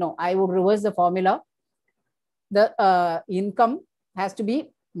saving. No, I would reverse the formula. The income has to be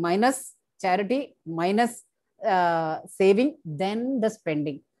minus charity, minus saving, then the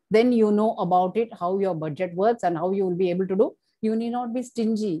spending. Then you know about it, how your budget works and how you will be able to do. You need not be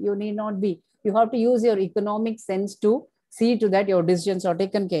stingy. You need not be. You have to use your economic sense to see to that your decisions are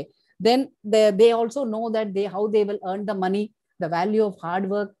taken care. Then they also know that how they will earn the money, the value of hard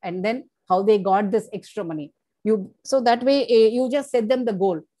work, and then how they got this extra money. So that way you just set them the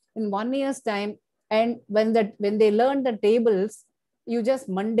goal in 1 year's time. And when they learn the tables, you just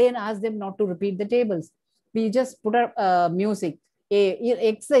mundane ask them not to repeat the tables. We just put up music,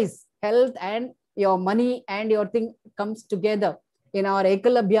 exercise, health, and your money and your thing comes together. In our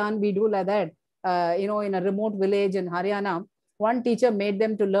Ekal Abhiyan, we do like that. In a remote village in Haryana, one teacher made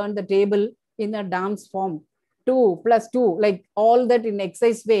them to learn the table in a dance form. 2 plus 2, like all that in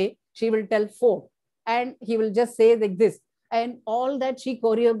exercise way, she will tell 4. And he will just say like this. And all that she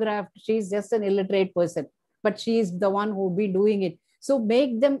choreographed, she's just an illiterate person, but she is the one who will be doing it. So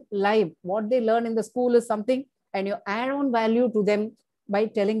make them live. What they learn in the school is something, and you add on value to them by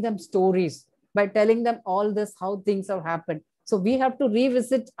telling them stories, by telling them all this, how things have happened. So we have to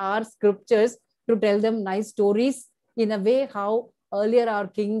revisit our scriptures to tell them nice stories in a way how earlier our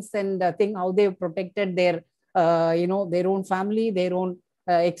kings and how they protected their, their own family, their own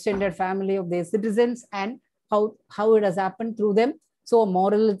extended family of their citizens, and how it has happened through them. So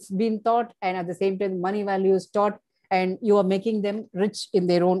moral it's been taught, and at the same time money value is taught, and you are making them rich in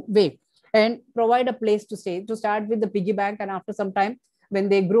their own way. And provide a place to stay, to start with the piggy bank, and after some time when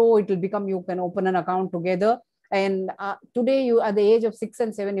they grow, it will become, you can open an account together. And today you at the age of 6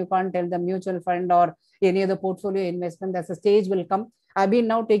 and 7, you can't tell them mutual fund or any other portfolio investment. That's a stage will come. I've been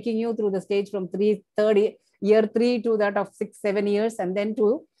now taking you through the stage from year 3 to that of 6-7 years, and then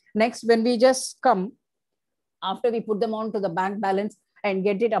to next when we just come after we put them on to the bank balance and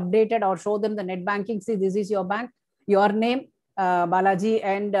get it updated or show them the net banking. See, this is your bank, your name, Balaji,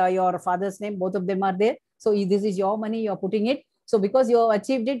 and your father's name, both of them are there. So this is your money, you're putting it. So because you have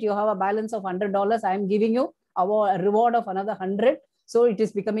achieved it, you have a balance of $100. I am giving you a reward of another 100. So it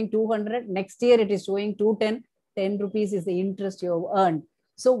is becoming 200. Next year, it is showing 210. 10 rupees is the interest you have earned.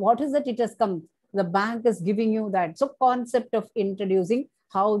 So what is that? It has come. The bank is giving you that. So concept of introducing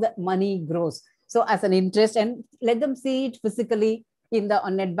how the money grows. So as an interest, and let them see it physically in the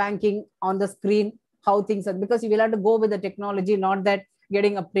net banking on the screen, how things are, because you will have to go with the technology, not that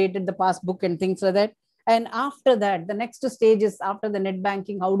getting updated the passbook and things like that. And after that, the next stage is after the net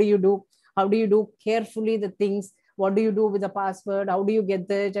banking. How do you do? How do you do carefully the things? What do you do with the password? How do you get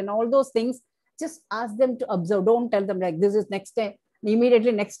that? And all those things, just ask them to observe. Don't tell them like this is next time,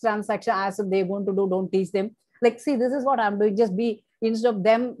 immediately next transaction, as if they're going to do. Don't teach them. Like, see, this is what I'm doing. Just be, instead of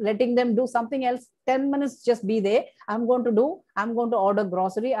them letting them do something else, 10 minutes, just be there. I'm going to order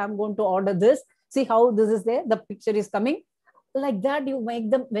grocery. I'm going to order this. See how this is there. The picture is coming. Like that, you make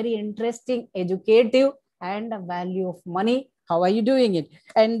them very interesting, educative, and a value of money. How are you doing it?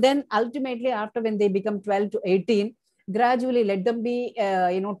 And then ultimately, after when they become 12 to 18, gradually let them be,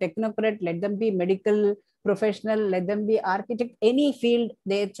 technocrat, let them be medical professional, let them be architect, any field,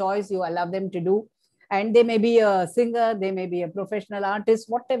 their choice, you allow them to do. And they may be a singer, they may be a professional artist,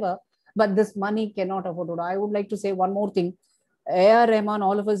 whatever, but this money cannot afford it. I would like to say one more thing. A.R. Rahman,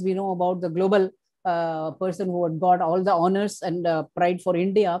 all of us, we know about the global person who had got all the honors and pride for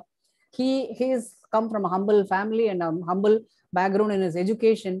India. He's come from a humble family and a humble background in his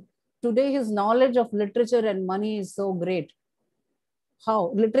education. Today, his knowledge of literature and money is so great.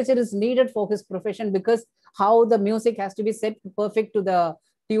 How literature is needed for his profession, because how the music has to be set perfect to the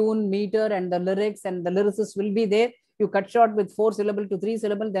tune, meter, and the lyrics, and the lyricist will be there. You cut short with 4 syllable to 3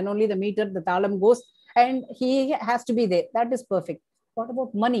 syllable, then only the meter, the talam goes, and he has to be there. That is perfect. What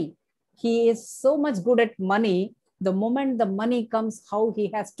about money? He is so much good at money. The moment the money comes, how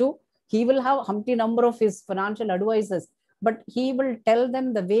he will have Humpty number of his financial advisors, but he will tell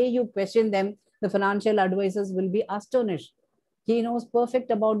them the way you question them, the financial advisors will be astonished. He knows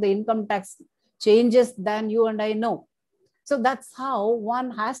perfect about the income tax changes than you and I know. So that's how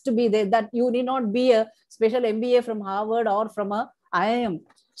one has to be there, that you need not be a special MBA from Harvard or from a IIM.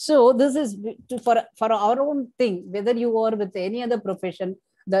 So this is for our own thing, whether you are with any other profession,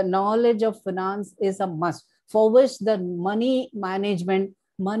 the knowledge of finance is a must, for which the money management,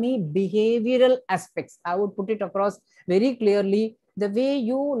 money behavioral aspects, I would put it across very clearly. The way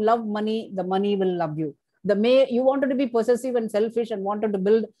you love money, the money will love you. The way you wanted to be possessive and selfish and wanted to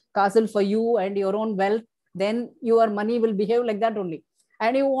build castle for you and your own wealth, then your money will behave like that only.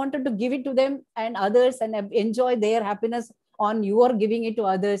 And you wanted to give it to them and others and enjoy their happiness on your giving it to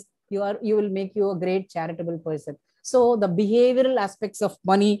others, you will make you a great charitable person. So the behavioral aspects of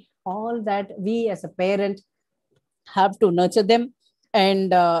money, all that we as a parent have to nurture them,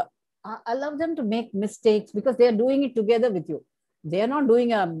 and allow them to make mistakes, because they are doing it together with you. They are not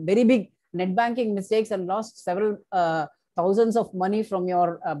doing a very big net banking mistakes and lost several thousands of money from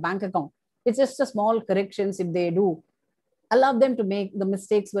your bank account. It's just a small corrections. If they do, allow them to make the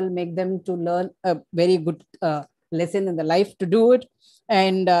mistakes, will make them to learn a very good lesson in the life to do it,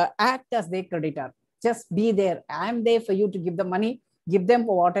 and act as their creditor. Just be there. I'm there for you to give the money, give them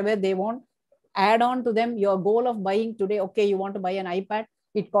for whatever they want. Add on to them your goal of buying today. Okay, you want to buy an iPad,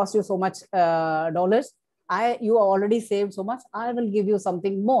 it costs you so much dollars. You already saved so much, I will give you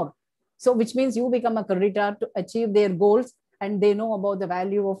something more. So which means you become a creditor to achieve their goals, and they know about the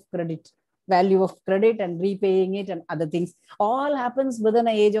value of credit and repaying it and other things. All happens within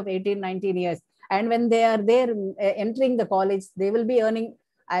an age of 18, 19 years. And when they are there entering the college, they will be earning.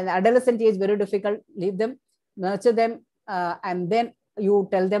 And adolescent age, very difficult. Leave them, nurture them, and then you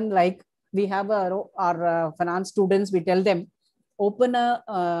tell them, like we have our finance students, we tell them, open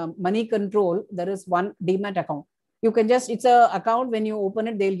a money control. There is one demat account. You can just, it's a account, when you open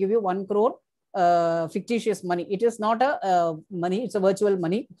it, they'll give you 1 crore fictitious money. It is not a money, it's a virtual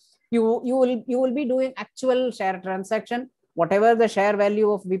money. You will be doing actual share transaction. Whatever the share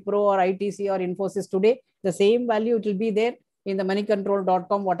value of Wipro or ITC or Infosys today, the same value it will be there in the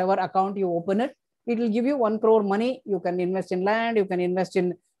moneycontrol.com, whatever account you open it. It will give you 1 crore money. You can invest in land, you can invest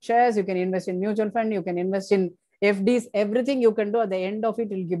in shares, you can invest in mutual fund, you can invest in FDs, everything you can do. At the end of it,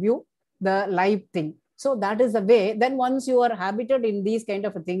 it will give you the live thing. So that is the way. Then once you are habited in these kind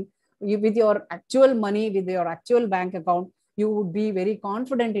of a thing, with your actual money, with your actual bank account, you would be very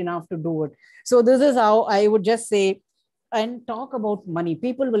confident enough to do it. So this is how I would just say, and talk about money.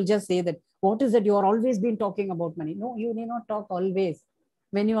 People will just say that, what is it? You are always been talking about money. No, you need not talk always.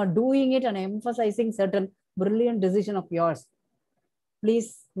 When you are doing it and emphasizing certain brilliant decision of yours,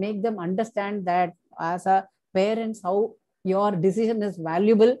 please make them understand that as a parents, how your decision is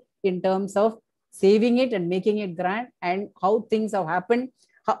valuable in terms of saving it and making it grand, and how things have happened.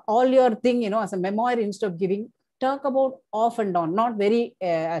 All your thing, as a memoir, instead of giving, talk about off and on, not very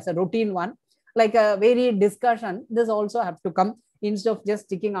as a routine one, like a very discussion. This also have to come, instead of just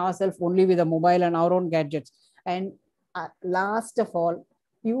sticking ourselves only with a mobile and our own gadgets. And last of all,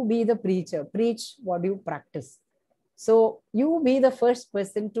 you be the preacher. Preach what you practice. So you be the first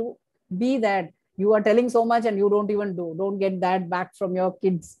person to be that. You are telling so much and you don't even do. Don't get that back from your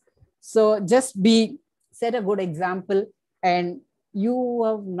kids. So just set a good example, and you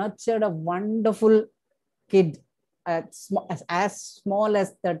have nurtured a wonderful kid as small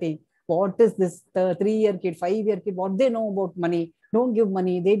as 30. What is this 3-year kid, 5-year kid? What they know about money? Don't give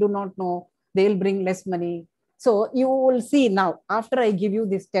money. They do not know. They'll bring less money. So you will see now, after I give you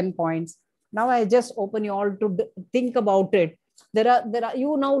these 10 points, now I just open you all to think about it. There are,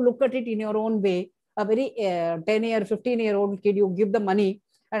 you now look at it in your own way. A very 10-year, 15-year-old kid, you give the money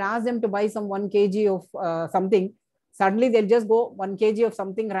and ask them to buy some 1 kg of something. Suddenly they'll just go 1 kg of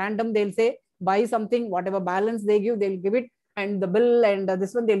something random. They'll say, buy something, whatever balance they give, they'll give it. And the bill and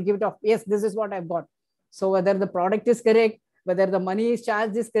this one, they'll give it off. Yes, this is what I've got. So whether the product is correct, whether the money is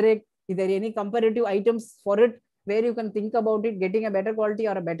charged is correct, is there any comparative items for it where you can think about it, getting a better quality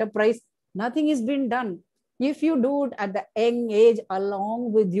or a better price? Nothing is being done. If you do it at the young age,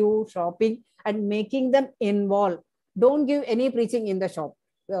 along with you shopping and making them involved, don't give any preaching in the shop.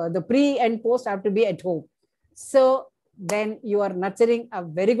 The pre and post have to be at home. So then you are nurturing a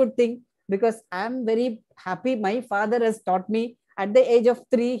very good thing, because I'm very happy. My father has taught me at the age of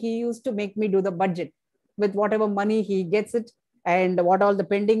 3, he used to make me do the budget with whatever money he gets it, and what all the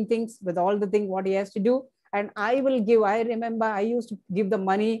pending things, with all the thing what he has to do. And I will give, I remember I used to give the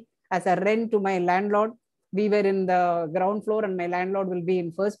money as a rent to my landlord. We were in the ground floor and my landlord will be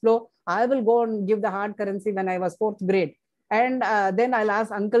in first floor. I will go and give the hard currency when I was 4th grade. And then I'll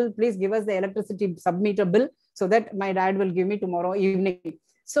ask uncle, please give us the electricity submeter bill so that my dad will give me tomorrow evening.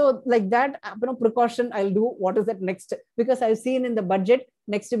 So like that, precaution, I'll do what is that next, because I've seen in the budget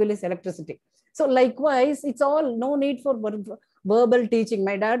next bill is electricity. So likewise, it's all no need for verbal teaching.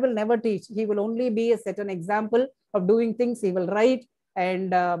 My dad will never teach. He will only be a set an example of doing things. He will write and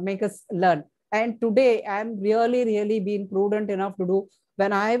make us learn. And today I'm really, really being prudent enough to do.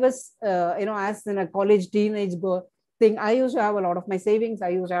 When I was, as in a college teenage thing, I used to have a lot of my savings. I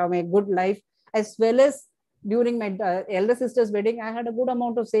used to have my good life, as well as during my elder sister's wedding, I had a good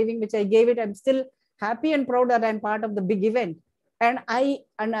amount of saving, which I gave it. I'm still happy and proud that I'm part of the big event. And I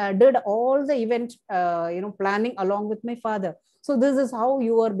did all the event, planning along with my father. So this is how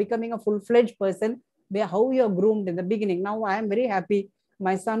you are becoming a full-fledged person, where how you are groomed in the beginning. Now I am very happy.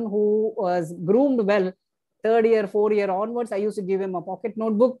 My son, who was groomed well, third year, fourth year onwards, I used to give him a pocket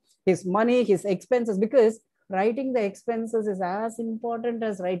notebook, his money, his expenses, because writing the expenses is as important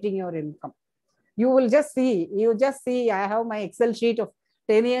as writing your income. You just see, I have my Excel sheet of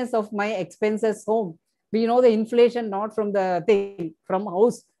 10 years of my expenses home. We know the inflation, not from the thing, from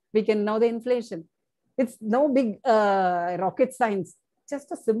house. We can know the inflation. It's no big rocket science.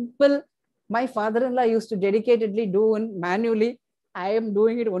 Just a simple, my father-in-law used to dedicatedly do manually. I am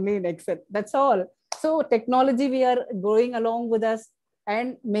doing it only in Excel. That's all. So technology, we are going along with us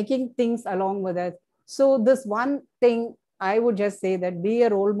and making things along with us. So this one thing, I would just say that be a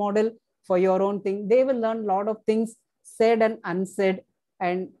role model for your own thing. They will learn a lot of things said and unsaid,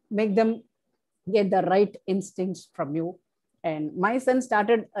 and make them get the right instincts from you. And my son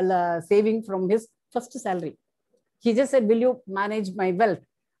started saving from his first salary. He just said, will you manage my wealth?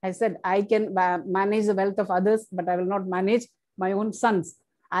 I said, I can manage the wealth of others, but I will not manage my own sons.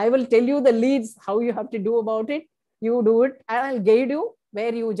 I will tell you the leads, how you have to do about it. You do it, and I'll guide you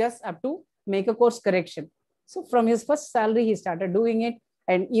where you just have to make a course correction. So from his first salary, he started doing it.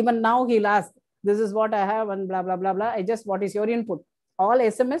 And even now he'll ask, this is what I have and blah, blah, blah, blah. What is your input? All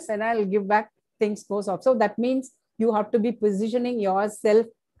SMS, and I'll give back, things goes off. So that means you have to be positioning yourself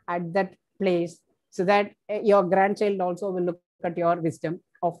at that place, so that your grandchild also will look at your wisdom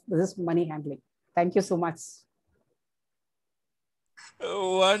of this money handling. Thank you so much.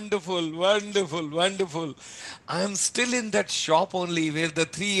 Wonderful, wonderful, wonderful. I'm still in that shop only where the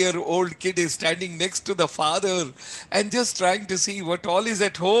 3-year-old kid is standing next to the father and just trying to see what all is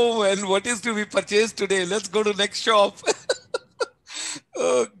at home and what is to be purchased today. Let's go to next shop.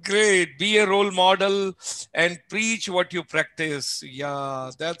 Oh, great. Be a role model and preach what you practice.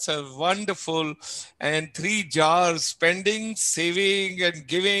 Yeah, that's a wonderful. And 3 jars: spending, saving, and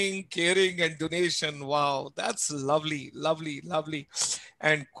giving, caring, and donation. Wow, that's lovely, lovely, lovely.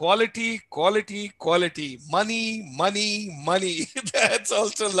 And quality, quality, quality. Money, money, money. That's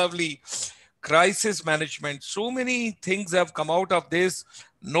also lovely. Crisis management. So many things have come out of this.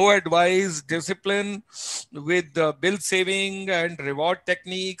 No advice, discipline with bill saving and reward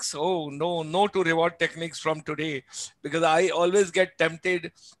techniques. Oh, no, no to reward techniques from today, because I always get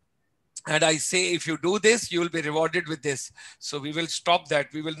tempted and I say, if you do this, you will be rewarded with this. So we will stop that.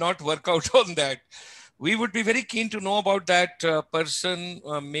 We will not work out on that. We would be very keen to know about that person,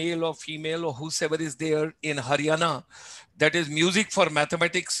 male or female or whosoever is there in Haryana. That is music for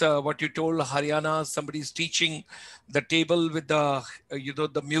mathematics. What you told, Haryana, somebody is teaching the table with the,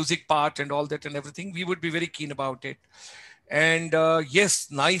 the music part and all that and everything. We would be very keen about it. And yes,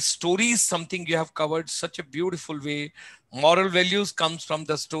 nice stories, something you have covered such a beautiful way. Moral values comes from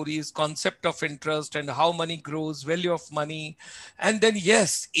the stories, concept of interest and how money grows, value of money. And then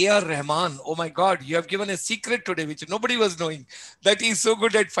yes, A.R. Rahman, oh my God, you have given a secret today, which nobody was knowing, that he's so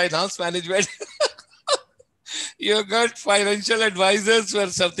good at finance management. You got financial advisors or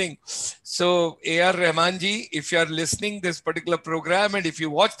something. So A.R. Rahman ji, if you are listening this particular program, and if you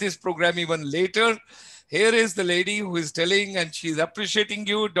watch this program even later, here is the lady who is telling, and she's appreciating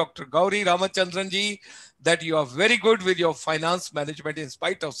you, Dr. Gauri Ramachandran ji, that you are very good with your finance management in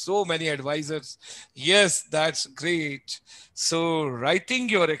spite of so many advisors. Yes, that's great. So writing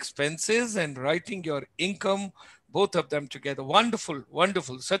your expenses and writing your income, both of them together. Wonderful,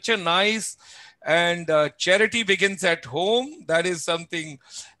 wonderful. Such a nice, and charity begins at home. That is something,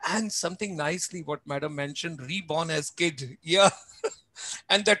 and something nicely what Madam mentioned, reborn as kid. Yeah.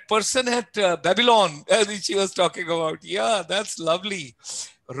 And that person at Babylon, which she was talking about. Yeah, that's lovely.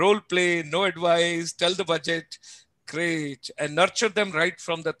 Role play, no advice, tell the budget. Great. And nurture them right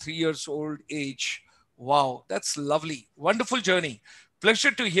from the 3 years old age. Wow, that's lovely. Wonderful journey.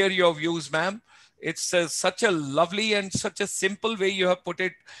 Pleasure to hear your views, ma'am. It's such a lovely and such a simple way you have put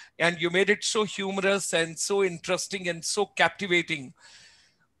it. And you made it so humorous and so interesting and so captivating.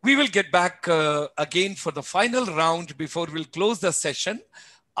 We will get back again for the final round before we'll close the session.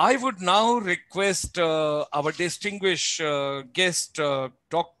 I would now request our distinguished guest,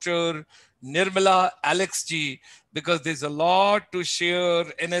 Dr. Nirmala Alex G, because there's a lot to share: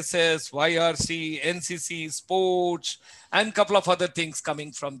 NSS, YRC, NCC, sports, and a couple of other things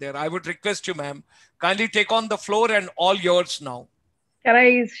coming from there. I would request you, ma'am, kindly take on the floor, and all yours now. Can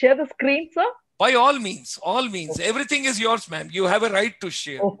I share the screen, sir? By all means, everything is yours, ma'am. You have a right to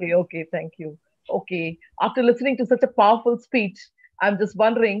share. Okay, thank you. Okay, after listening to such a powerful speech, I'm just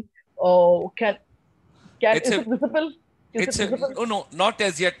wondering, oh, is it visible? No, not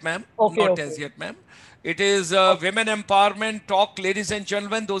as yet, ma'am. Okay, not as yet, ma'am. It is women empowerment talk, ladies and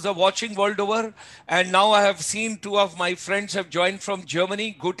gentlemen. Those are watching world over. And now I have seen two of my friends have joined from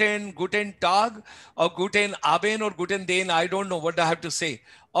Germany. Guten Tag, or Guten Abend, or Guten Den. I don't know what I have to say.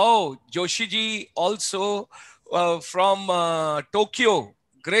 Oh, Joshiji also from Tokyo.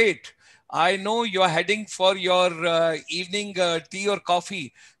 Great. I know you are heading for your evening tea or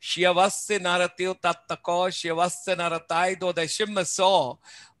coffee. Shiavasse naratio tattako, shiavasse narataido deshimmaso.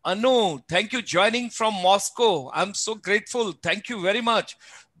 Anu, thank you joining from Moscow. I'm so grateful. Thank you very much.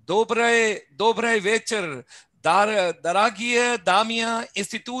 Dobre večer. Дорогие дамы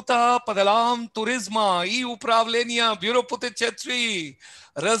Института по туризма и управления Бюро путешествий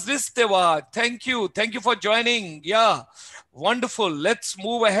Разлистева. Thank you for joining. Yeah, wonderful. Let's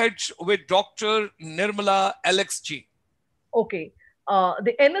move ahead with Dr. Nirmala Alex G. Okay,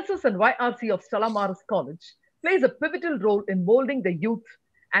 the NSS and YRC of Stella Maris College plays a pivotal role in molding the youth,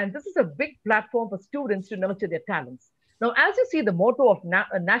 and this is a big platform for students to nurture their talents. Now, as you see, the motto of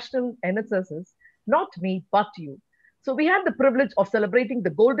National NSS is not me, but you. So we had the privilege of celebrating the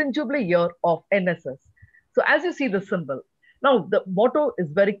Golden Jubilee year of NSS. So as you see the symbol, now the motto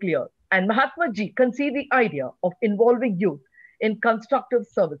is very clear, and Mahatma Ji conceived the idea of involving youth in constructive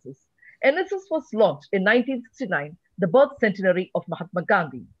services. NSS was launched in 1969, the birth centenary of Mahatma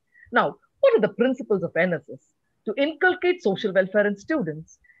Gandhi. Now, what are the principles of NSS? To inculcate social welfare in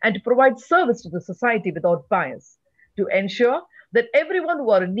students and to provide service to the society without bias, to ensure that everyone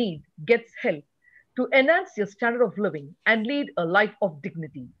who are in need gets help, to enhance their standard of living and lead a life of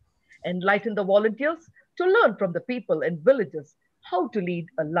dignity, enlighten the volunteers to learn from the people in villages how to lead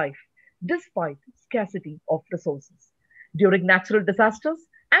a life despite scarcity of resources. During natural disasters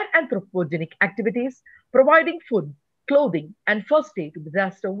and anthropogenic activities, providing food, clothing, and first aid to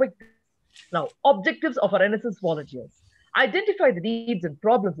disaster victims. Now, objectives of our NSS volunteers: identify the needs and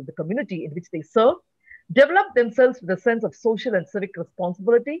problems of the community in which they serve, develop themselves with a sense of social and civic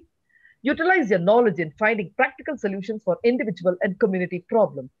responsibility, utilize their knowledge in finding practical solutions for individual and community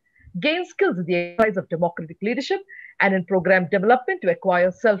problems, gain skills in the exercise of democratic leadership, and in program development to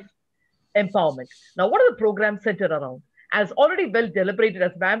acquire self empowerment. Now, what are the programs centered around? As already well deliberated,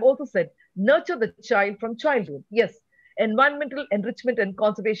 as ma'am also said, nurture the child from childhood. Yes, environmental enrichment and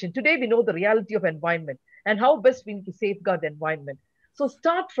conservation. Today, we know the reality of environment and how best we need to safeguard the environment. So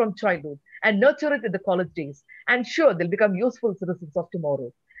start from childhood and nurture it in the college days, and sure, they'll become useful citizens of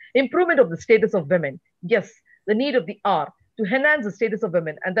tomorrow. Improvement of the status of women. Yes, the need of the hour to enhance the status of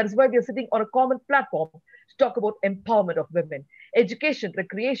women. And that is why we are sitting on a common platform to talk about empowerment of women, education,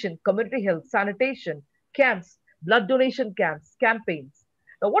 recreation, community health, sanitation, camps, blood donation camps, campaigns.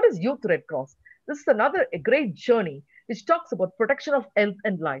 Now, what is Youth Red Cross? This is another a great journey which talks about protection of health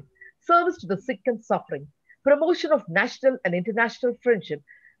and life, service to the sick and suffering, promotion of national and international friendship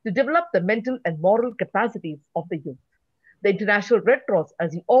to develop the mental and moral capacities of the youth. The International Red Cross,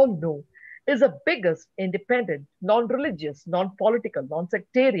 as you all know, is the biggest independent, non-religious, non-political,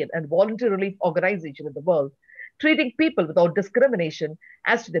 non-sectarian, and voluntary relief organization in the world, treating people without discrimination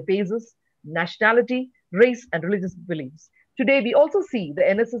as to their basis, nationality, race, and religious beliefs. Today, we also see the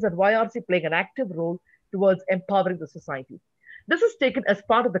NSS and YRC playing an active role towards empowering the society. This is taken as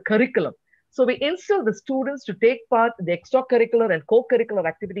part of the curriculum. So we instill the students to take part in the extracurricular and co-curricular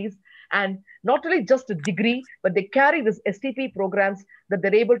activities, and not only just a degree, but they carry this STP programs that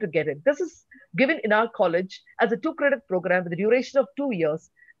they're able to get it. This is given in our college as a 2-credit program with a duration of 2 years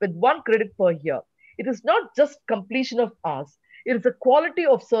with 1 credit per year. It is not just completion of hours, it is a quality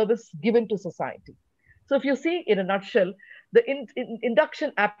of service given to society. So if you see in a nutshell, the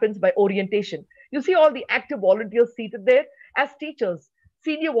induction happens by orientation. You see all the active volunteers seated there as teachers.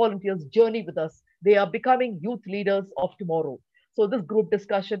 Senior volunteers journey with us. They are becoming youth leaders of tomorrow. So this group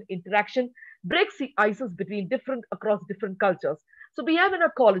discussion, interaction breaks the ices across different cultures. So we have in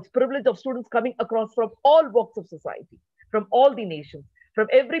our college privilege of students coming across from all walks of society, from all the nations, from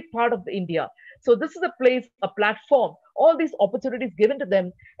every part of India. So this is a place, a platform, all these opportunities given to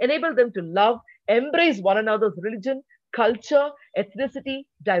them enable them to love, embrace one another's religion, culture, ethnicity,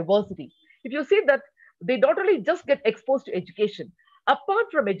 diversity. If you see that they not only just get exposed to education, apart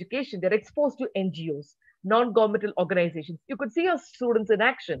from education, they're exposed to NGOs, non-governmental organizations. You could see our students in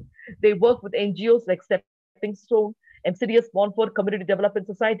action. They work with NGOs like Stepping Stone, MCDS, Montfort Community Development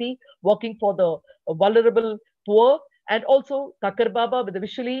Society, working for the vulnerable poor, and also Takar Baba with the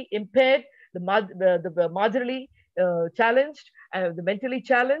visually impaired, the marginally challenged, the mentally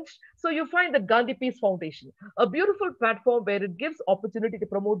challenged. So you find the Gandhi Peace Foundation, a beautiful platform where it gives opportunity to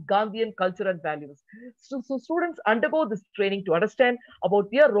promote Gandhian culture and values. So students undergo this training to understand about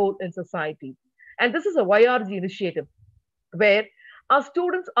their role in society. And this is a YRG initiative where our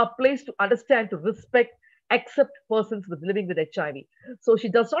students are placed to understand, to respect, accept persons with living with HIV. So she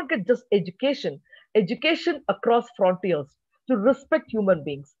does not get just education, education across frontiers, to respect human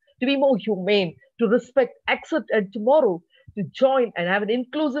beings, to be more humane, to respect, accept, and tomorrow to join and have an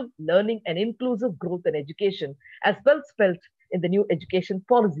inclusive learning and inclusive growth and education, as well spelt in the new education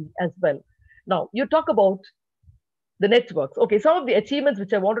policy as well. Now, you talk about the networks. Okay, some of the achievements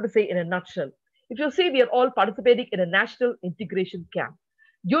which I wanted to say in a nutshell. If you see, we are all participating in a national integration camp.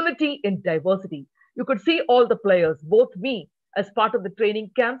 Unity in diversity. You could see all the players, both me as part of the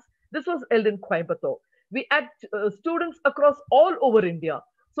training camps. This was held in Coimbatore. We had students across all over India.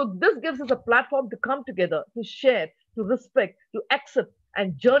 So this gives us a platform to come together, to share, to respect, to accept,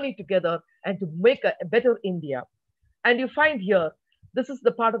 and journey together and to make a better India. And you find here, this is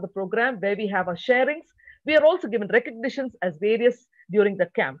the part of the program where we have our sharings. We are also given recognitions as various during the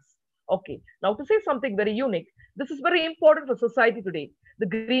camps. Okay, now to say something very unique, this is very important for society today, the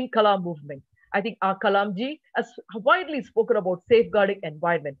Green Kalam movement. I think our Kalamji has widely spoken about safeguarding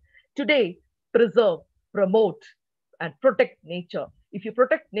environment. Today, preserve, promote, and protect nature. If you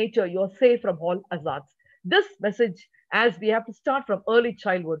protect nature, you're safe from all hazards. This message, as we have to start from early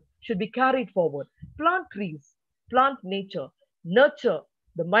childhood, should be carried forward. Plant trees, plant nature, nurture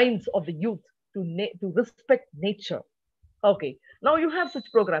the minds of the youth to respect nature. Okay, now you have such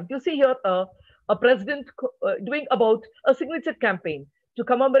programs. You see here a president doing about a signature campaign to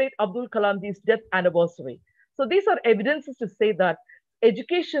commemorate Abdul Kalamji's death anniversary. So these are evidences to say that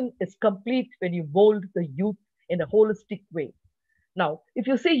education is complete when you mold the youth in a holistic way. Now, if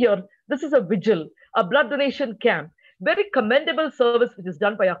you see here, this is a vigil, a blood donation camp. Very commendable service which is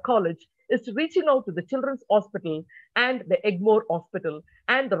done by our college is to reaching out to the Children's Hospital and the Egmore Hospital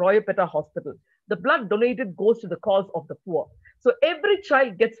and the Royapeta Hospital. The blood donated goes to the cause of the poor. So every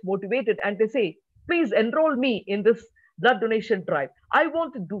child gets motivated and they say, please enroll me in this blood donation drive. I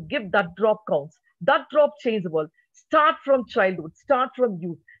want to give that drop counts. That drop change the world. Start from childhood, start from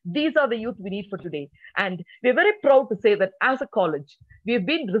youth. These are the youth we need for today. And we're very proud to say that as a college, we've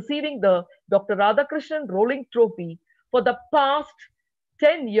been receiving the Dr. Radhakrishnan Rolling Trophy for the past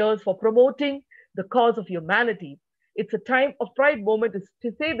 10 years for promoting the cause of humanity. It's a time of pride moment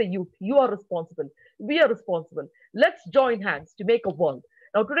to say the youth, you are responsible. We are responsible. Let's join hands to make a world.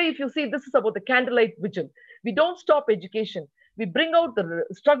 Now, today, if you see, this is about the candlelight vigil. We don't stop education. We bring out the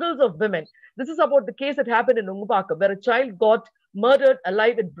struggles of women. This is about the case that happened in Ungupakam, where a child got murdered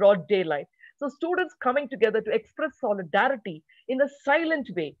alive in broad daylight. So students coming together to express solidarity in a silent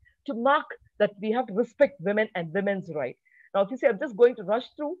way to mark that we have to respect women and women's rights. Now, if you see, I'm just going to rush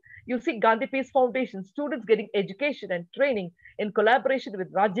through, you see Gandhi Peace Foundation, students getting education and training in collaboration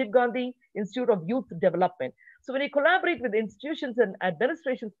with Rajiv Gandhi Institute of Youth Development. So when you collaborate with institutions and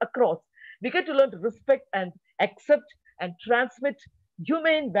administrations across, we get to learn to respect and accept and transmit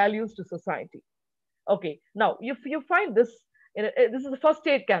humane values to society. Okay, now if you find this, this is the first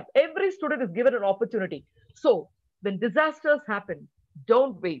aid camp. Every student is given an opportunity. So when disasters happen,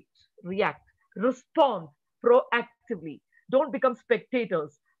 don't wait, react, respond proactively. Don't become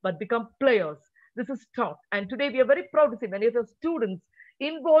spectators, but become players. This is taught. And today we are very proud to see many of the students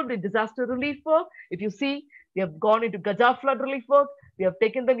involved in disaster relief work. If you see, we have gone into Gaja flood relief work. We have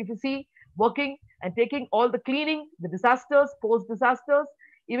taken them, if you see, working and taking all the cleaning, the disasters, post-disasters.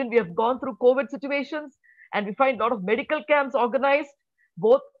 Even we have gone through COVID situations and we find a lot of medical camps organized,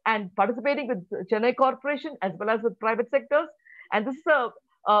 both and participating with Chennai Corporation as well as with private sectors. And this is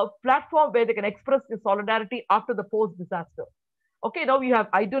a platform where they can express their solidarity after the post-disaster. Okay, now we have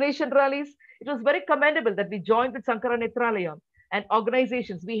eye donation rallies. It was very commendable that we joined with Sankara Netralaya and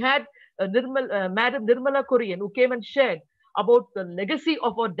organizations. We had Madam Nirmala Korean who came and shared about the legacy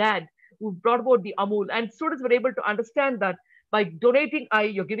of our dad who brought about the Amul. And students were able to understand that by donating eye,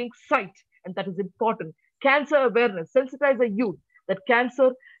 you're giving sight, and that is important. Cancer awareness, sensitize the youth that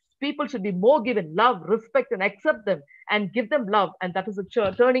cancer, people should be more given love, respect, and accept them and give them love. And that is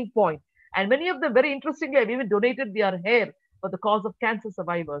a turning point. And many of them, very interestingly, have even donated their hair for the cause of cancer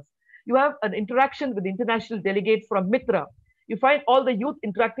survivors. You have an interaction with international delegates from Mitra. You find all the youth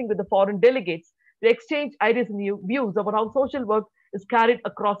interacting with the foreign delegates. They exchange ideas and views about how social work is carried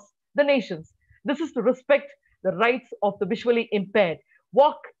across the nations. This is to respect the rights of the visually impaired.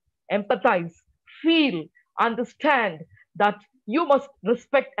 Walk, empathize, feel, understand that you must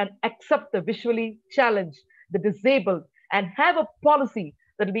respect and accept the visually challenged, the disabled, and have a policy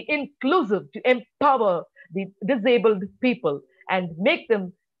that will be inclusive to empower the disabled people and make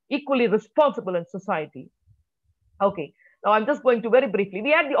them equally responsible in society. Okay, now I'm just going to very briefly.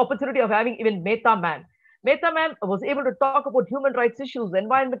 We had the opportunity of having even Meta Man. Meta Man was able to talk about human rights issues,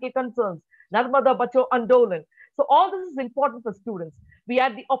 environmental concerns, Narmada Bacho Andolan. So all this is important for students. We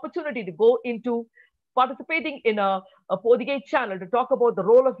had the opportunity to go into participating in a Podigate channel to talk about the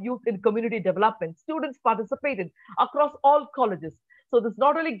role of youth in community development. Students participated across all colleges. So this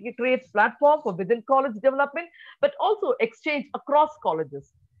not only creates platform for within college development, but also exchange across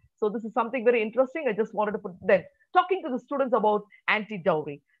colleges. So this is something very interesting. I just wanted to put then talking to the students about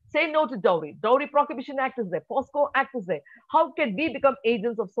anti-dowry. Say no to dowry. Dowry Prohibition Act is there. POSCO Act is there. How can we become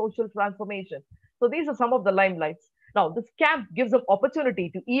agents of social transformation? So these are some of the limelights. Now, this camp gives them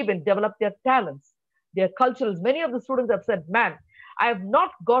opportunity to even develop their talents, their cultures. Many of the students have said, man, I have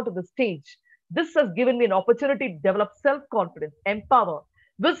not got to the stage. This has given me an opportunity to develop self-confidence, empower,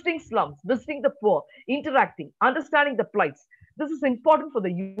 visiting slums, visiting the poor, interacting, understanding the plights. This is important for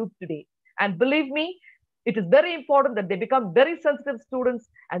the youth today. And believe me, it is very important that they become very sensitive students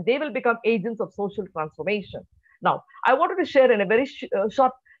and they will become agents of social transformation. Now, I wanted to share in a very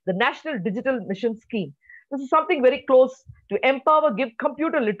short the National Digital Mission Scheme. This is something very close to empower, give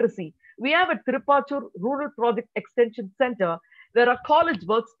computer literacy. We have at Tirupachur Rural Project Extension Center, where our college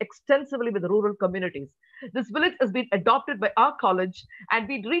works extensively with the rural communities. This village has been adopted by our college, and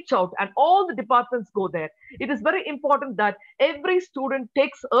we reach out, and all the departments go there. It is very important that every student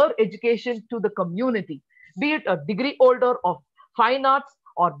takes her education to the community, be it a degree holder of fine arts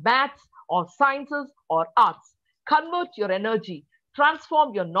or maths or sciences or arts. Convert your energy,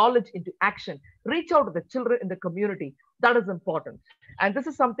 transform your knowledge into action, reach out to the children in the community. That is important. And this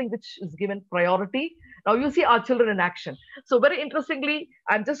is something which is given priority. Now you see our children in action. So very interestingly,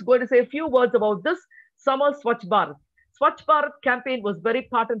 I'm just going to say a few words about this summer Swachh Bharat. Swachh Bharat campaign was very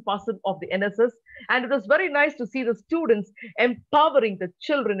part and parcel of the NSS, and it was very nice to see the students empowering the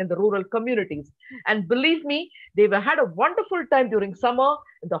children in the rural communities. And believe me, they had a wonderful time during summer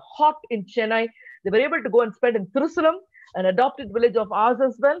in the hot in Chennai. They were able to go and spend in Thirusulam, an adopted village of ours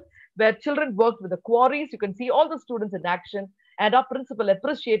as well, where children worked with the quarries. You can see all the students in action, and our principal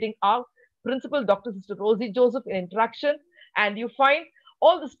appreciating our principal, Dr. Sister Rosie Joseph, in interaction. And you find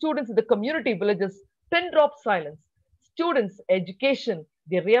all the students in the community villages, pin drop silence. Students' education,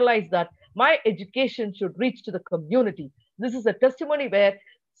 they realize that my education should reach to the community. This is a testimony where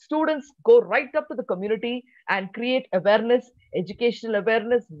students go right up to the community and create awareness, educational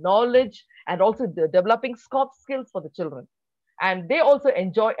awareness, knowledge, and also developing soft skills for the children. And they also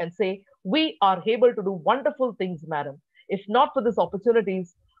enjoy and say, we are able to do wonderful things, madam. If not for these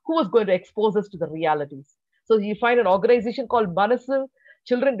opportunities, who is going to expose us to the realities? So you find an organization called Manasil,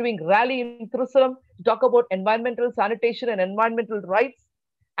 children doing rally in Thirusulam to talk about environmental sanitation and environmental rights.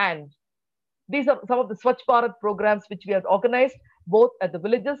 And these are some of the Swachh Bharat programs which we have organized both at the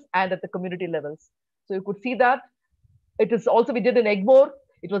villages and at the community levels. So you could see that. It is also, we did in Egmore.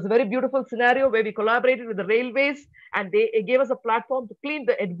 It was a very beautiful scenario where we collaborated with the railways, and they gave us a platform to clean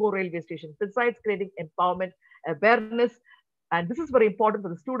the Egmore railway station, besides creating empowerment, awareness. And this is very important for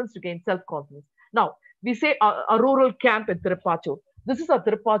the students to gain self-confidence. Now, we say a rural camp in Tirupachur. This is our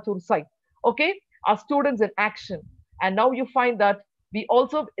Tirupachur site. Okay, our students in action. And now you find that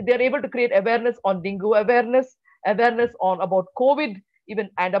they're able to create awareness on dengue awareness on about COVID, even,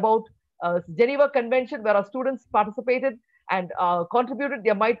 and about Geneva Convention, where our students participated and contributed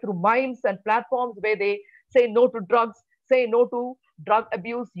their might through mimes and platforms where they say no to drugs, say no to drug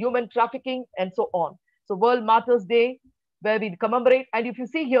abuse, human trafficking, and so on. So World Martyrs Day, where we commemorate. And if you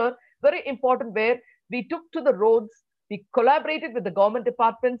see here, very important, where we took to the roads, we collaborated with the government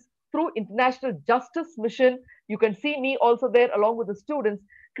departments through International Justice Mission. You can see me also there along with the students,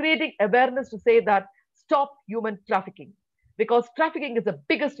 creating awareness to say that stop human trafficking, because trafficking is the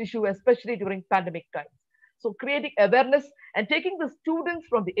biggest issue, especially during pandemic times. So creating awareness and taking the students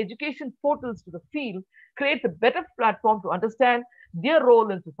from the education portals to the field creates a better platform to understand their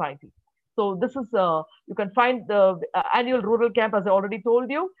role in society. So this is, you can find the annual rural camp, as I already told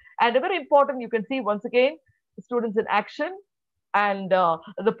you. And very important, you can see once again, students in action and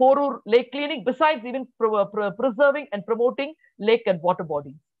the Porur lake cleaning, besides even preserving and promoting lake and water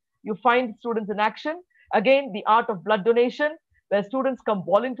bodies. You find students in action. Again, the art of blood donation, where students come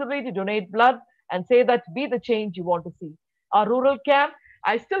voluntarily to donate blood and say that be the change you want to see. Our rural camp,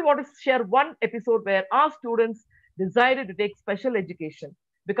 I still want to share one episode where our students decided to take special education,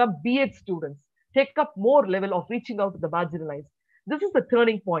 become B.Ed students, take up more level of reaching out to the marginalized. This is the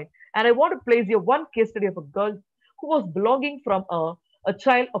turning point. And I want to place here one case study of a girl who was belonging from a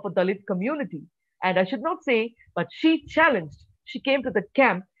child of a Dalit community. And I should not say, but she challenged. She came to the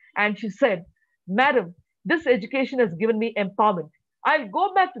camp and she said, Madam, this education has given me empowerment. I'll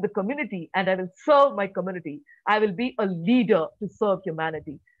go back to the community and I will serve my community. I will be a leader to serve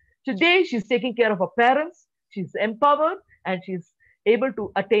humanity. Today, she's taking care of her parents, she's empowered, and she's able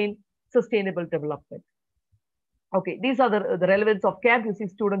to attain sustainable development. Okay, these are the relevance of camp. You see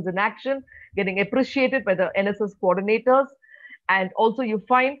students in action, getting appreciated by the NSS coordinators. And also you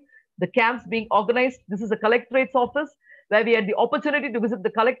find the camps being organized. This is the collectorate's office, where we had the opportunity to visit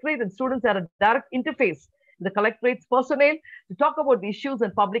the collectorate, and students had a direct interface with the collectorate's personnel to talk about the issues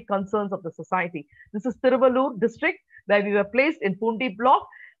and public concerns of the society. This is Tiruvallur district, where we were placed in Pundi block.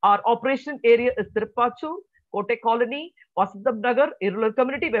 Our operation area is Tirupachur, Kote Colony, Vasantham Nagar, a rural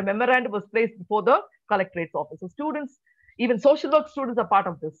community, where memorandum was placed before the collectorate's office. So students, even social work students are part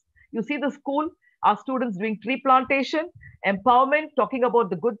of this. You see the school, our students doing tree plantation, empowerment, talking about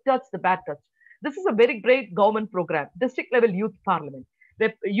the good touch, the bad touch. This is a very great government program, district level youth parliament,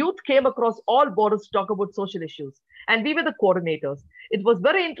 where youth came across all borders to talk about social issues. And we were the coordinators. It was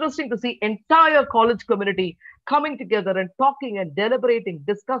very interesting to see entire college community coming together and talking and deliberating,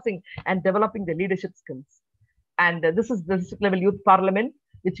 discussing and developing the leadership skills. And this is the district level youth parliament,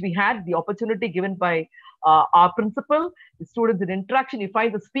 which we had the opportunity given by our principal, the students in interaction. You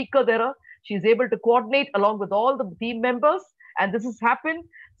find the speaker there. She's able to coordinate along with all the team members. And this has happened.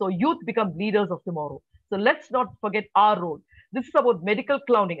 So youth become leaders of tomorrow. So let's not forget our role. This is about medical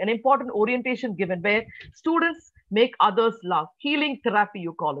clowning, an important orientation given where students make others laugh. Healing therapy,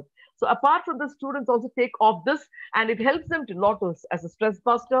 you call it. So apart from this, students also take off this, and it helps them to lot as a stress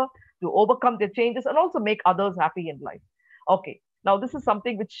buster, to overcome their changes and also make others happy in life. Okay, now this is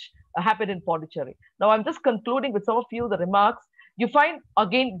something which happened in Pondicherry. Now I'm just concluding with some of you the remarks. You find,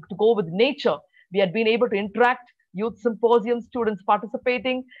 again, to go with nature, we had been able to interact, youth symposium, students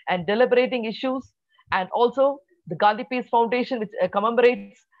participating and deliberating issues, and also the Gandhi Peace Foundation, which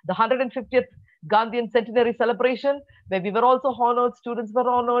commemorates the 150th Gandhian centenary celebration, where we were also honored, students were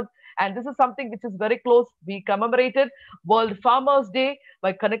honored. And this is something which is very close. We commemorated World Farmers Day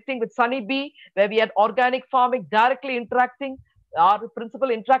by connecting with Sunny Bee, where we had organic farming directly interacting, our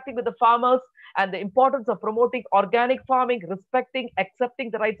principal interacting with the farmers, and the importance of promoting organic farming, respecting, accepting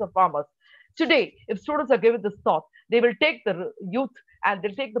the rights of farmers. Today, if students are given this thought, they will take the youth and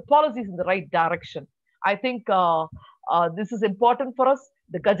they'll take the policies in the right direction. I think this is important for us.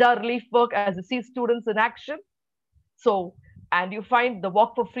 The Gaja relief work, as you see students in action. So, and you find the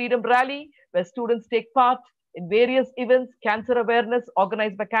Walk for Freedom rally, where students take part in various events, cancer awareness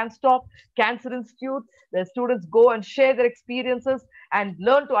organized by Can't Stop, Cancer Institute, where students go and share their experiences and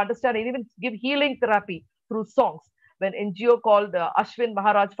learn to understand and even give healing therapy through songs. When NGO called Ashwin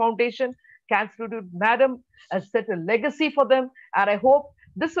Maharaj Foundation, Cancer Institute Madam has set a legacy for them. And I hope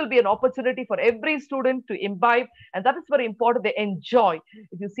this will be an opportunity for every student to imbibe, and that is very important. They enjoy.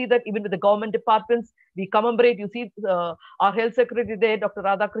 If you see that even with the government departments, we commemorate. You see our health secretary there, Dr.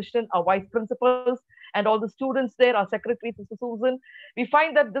 Radhakrishnan, our vice principals, and all the students there, our secretary, Sister Susan. We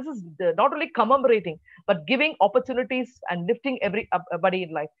find that this is not only commemorating, but giving opportunities and lifting everybody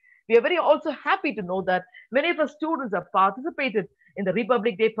in life. We are very also happy to know that many of our students have participated in the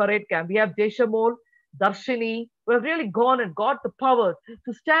Republic Day Parade Camp. We have Jeshamol, Darshini, who have really gone and got the power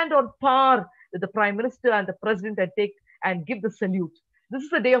to stand on par with the Prime Minister and the President and take and give the salute. This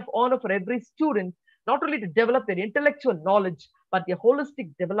is a day of honor for every student, not only to develop their intellectual knowledge, but their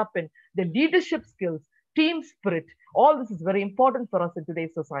holistic development, their leadership skills, team spirit. All this is very important for us in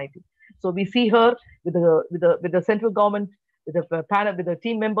today's society. So we see her with the central government, with the panel, with the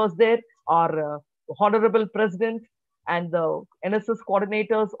team members there, our honorable president, and the NSS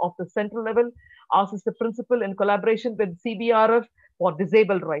coordinators of the central level, our sister principal in collaboration with CBRF for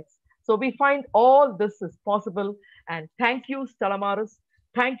disabled rights. So we find all this is possible. And thank you, Stella Maris.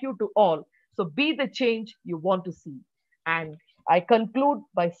 Thank you to all. So be the change you want to see. And I conclude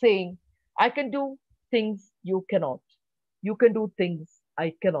by saying, I can do things you cannot. You can do things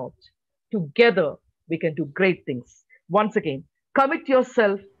I cannot. Together, we can do great things. Once again, commit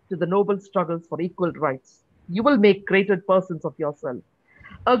yourself to the noble struggles for equal rights. You will make greater persons of yourself,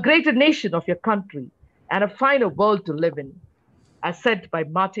 a greater nation of your country, and a finer world to live in, as said by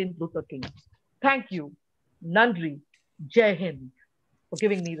Martin Luther King. Thank you, Nandri, Jai Hind, for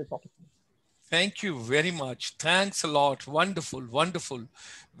giving me this opportunity. Thank you very much. Thanks a lot. Wonderful, wonderful.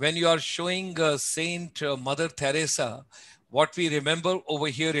 When you are showing Saint Mother Teresa, what we remember over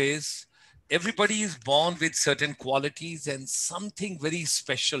here is everybody is born with certain qualities and something very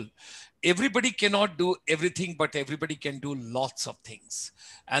special. Everybody cannot do everything, but everybody can do lots of things.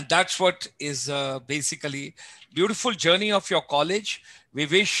 And that's what is basically beautiful journey of your college. We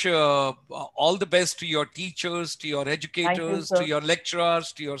wish all the best to your teachers, to your Thank you, educators, to sir. your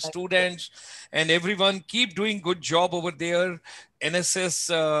lecturers, to your Thank you, sir. students, and everyone. Keep doing good job over there.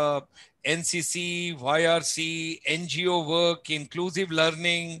 NSS, NCC, YRC, NGO work, inclusive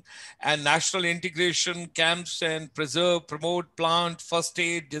learning, and national integration camps and preserve, promote, plant, first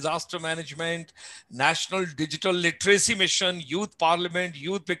aid, disaster management, national digital literacy mission, youth parliament,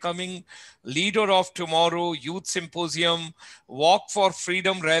 youth becoming leader of tomorrow, youth symposium, walk for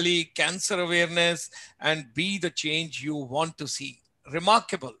freedom rally, cancer awareness, and be the change you want to see.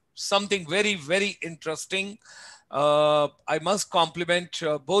 Remarkable, something very, very interesting. I must compliment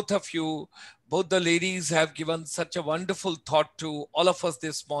both of you. Both the ladies have given such a wonderful thought to all of us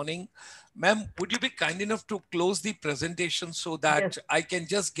this morning. Ma'am, would you be kind enough to close the presentation so Yes. that I can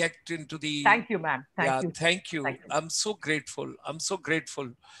just get into the... Thank you, ma'am. Thank Yeah, you, sir. thank you. Thank you. I'm so grateful. I'm so grateful.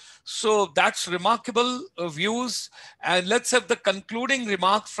 So that's remarkable views. And let's have the concluding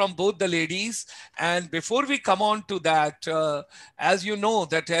remark from both the ladies. And before we come on to that, as you know,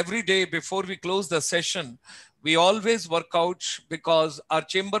 that every day before we close the session, we always work out because our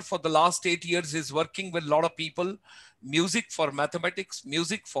chamber for the last 8 years is working with a lot of people. Music for mathematics,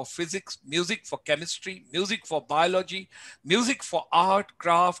 music for physics, music for chemistry, music for biology, music for art,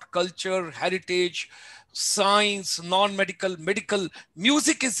 craft, culture, heritage, science, non-medical, medical.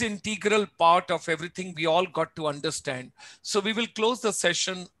 Music is integral part of everything we all got to understand. So we will close the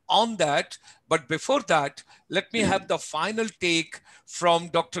session on that. But before that, let me have the final take from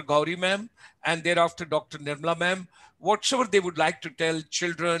Dr. Gauri ma'am and thereafter Dr. Nirmala ma'am, whatever they would like to tell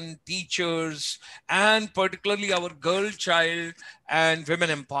children, teachers, and particularly our girl child and women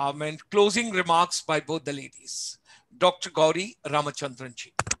empowerment. Closing remarks by both the ladies. Dr. Gauri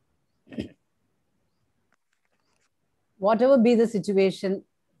Ramachandranji. Whatever be the situation,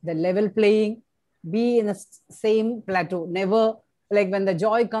 the level playing, be in the same plateau. Never like when the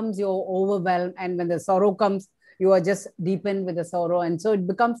joy comes, you're overwhelmed, and when the sorrow comes, you are just deepened with the sorrow. And so it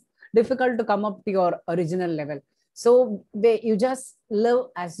becomes difficult to come up to your original level. So you just live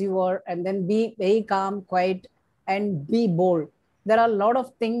as you are and then be very calm, quiet, and be bold. There are a lot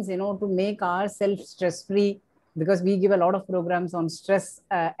of things, to make ourselves stress free because we give a lot of programs on stress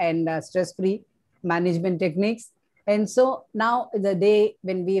and stress free management techniques. And so now the day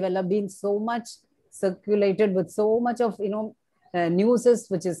when we will have been so much circulated with so much of, news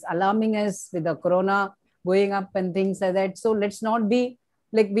which is alarming us with the corona going up and things like that. So let's not be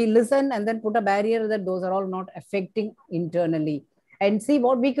like we listen and then put a barrier that those are all not affecting internally and see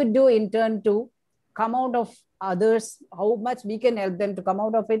what we could do in turn to come out of others, how much we can help them to come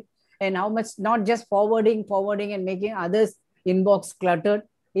out of it and how much not just forwarding and making others inbox cluttered.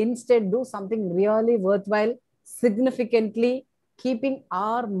 Instead, do something really worthwhile, significantly keeping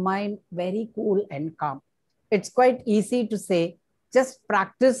our mind very cool and calm. It's quite easy to say, just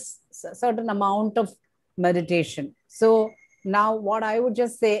practice a certain amount of meditation. So now what I would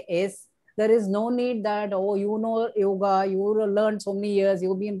just say is there is no need that, oh, yoga, you learned so many years,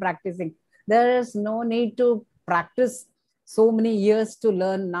 you've been practicing. There is no need to practice so many years to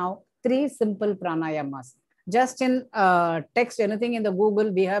learn now. 3 simple pranayamas. Just in text anything in the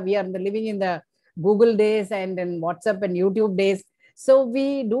Google, we are living in the Google days and in WhatsApp and YouTube days. So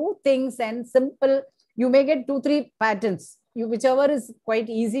we do things and simple, you may get 2-3 patterns, whichever is quite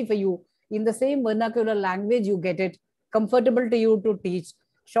easy for you. In the same vernacular language, you get it, comfortable to you to teach.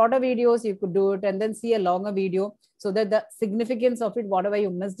 Shorter videos, you could do it and then see a longer video so that the significance of it, whatever you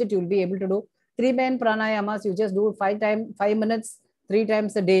missed it, you'll be able to do. 3 main pranayamas, you just do it 5 minutes, 3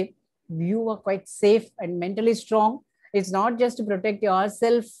 times a day. You are quite safe and mentally strong. It's not just to protect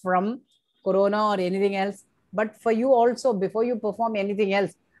yourself from corona or anything else, but for you also, before you perform anything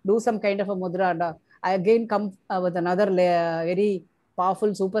else, do some kind of a mudra. I again come with another very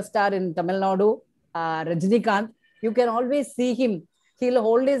powerful superstar in Tamil Nadu, Rajnikant. You can always see him. He'll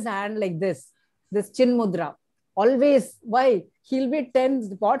hold his hand like this chin mudra. Always. Why? He'll be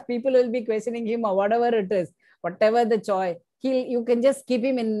tense. What people will be questioning him or whatever it is, whatever the joy. You can just keep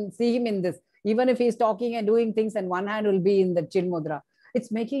him in, see him in this. Even if he's talking and doing things, and one hand will be in the chin mudra.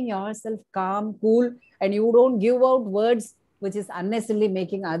 It's making yourself calm, cool, and you don't give out words which is unnecessarily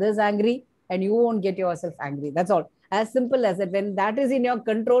making others angry, and you won't get yourself angry. That's all. As simple as that. When that is in your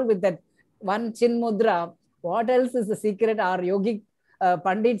control with that one chin mudra, what else is the secret? Our yogic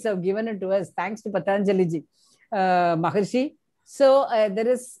Pandits have given it to us, thanks to Patanjali ji, Maharshi. So there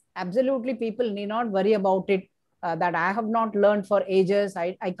is absolutely, people need not worry about it, that I have not learned for ages.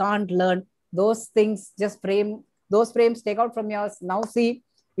 I can't learn those things. Just frame those frames, take out from yours. Now see,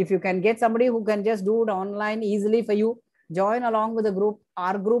 if you can get somebody who can just do it online easily for you, join along with the group.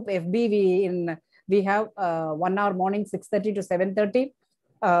 Our group FB, we have 1 hour morning 6:30 to 7:30.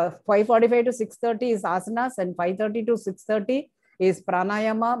 5:45 to 6:30 is asanas, and 5:30 to 6:30 is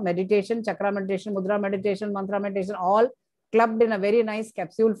pranayama, meditation, chakra meditation, mudra meditation, mantra meditation, all clubbed in a very nice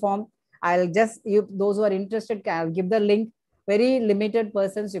capsule form. I'll just, you, those who are interested, I'll give the link. Very limited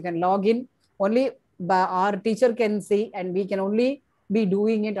persons, you can log in. Only our teacher can see, and we can only be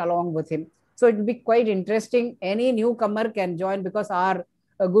doing it along with him. So it will be quite interesting. Any newcomer can join, because our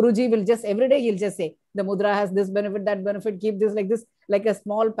Guruji will just, every day he'll just say, the mudra has this benefit, that benefit, keep this, like a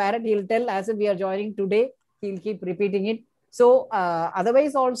small parrot. He'll tell as if we are joining today. He'll keep repeating it. So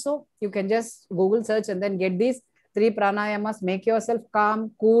otherwise also, you can just Google search and then get these 3 pranayamas. Make yourself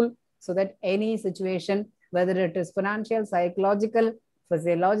calm, cool, so that any situation, whether it is financial, psychological,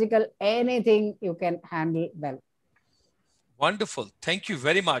 physiological, anything, you can handle well. Wonderful. Thank you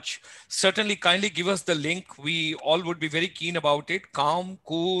very much. Certainly, kindly give us the link. We all would be very keen about it. Calm,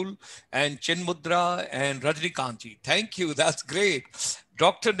 cool, and Chin Mudra and Rajnikantji. Thank you. That's great.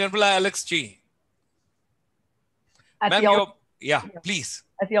 Dr. Nirmala Alex Ji. Ma'am, yeah, please.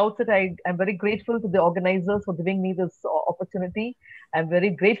 At the outset, I'm very grateful to the organizers for giving me this opportunity. I'm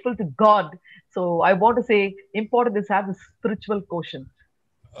very grateful to God. So I want to say, important is have the spiritual quotient.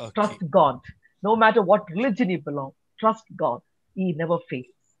 Okay. Trust God. No matter what religion you belong, trust God. He never fails.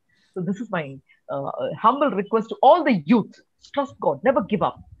 So this is my humble request to all the youth. Trust God. Never give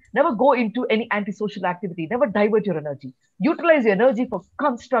up. Never go into any antisocial activity. Never divert your energy. Utilize your energy for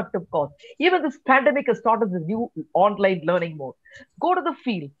constructive cause. Even this pandemic has taught us a new online learning mode. Go to the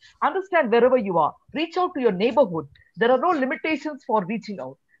field. Understand wherever you are. Reach out to your neighborhood. There are no limitations for reaching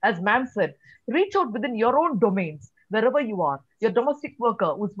out. As ma'am said, reach out within your own domains, wherever you are. Your domestic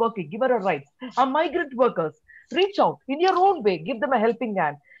worker who's working, give her a right. Our migrant workers, reach out in your own way. Give them a helping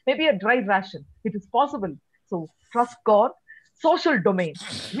hand. Maybe a dry ration. It is possible. So trust God. Social domain.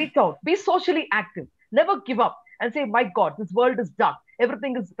 Reach out. Be socially active. Never give up and say, my God, this world is dark.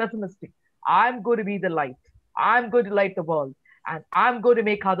 Everything is pessimistic. I'm going to be the light. I'm going to light the world. And I'm going to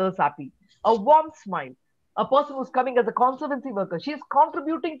make others happy. A warm smile. A person who's coming as a conservancy worker. She's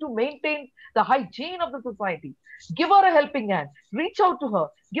contributing to maintain the hygiene of the society. Give her a helping hand. Reach out to her.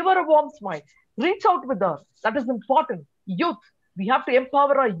 Give her a warm smile. Reach out with her. That is important. Youth. We have to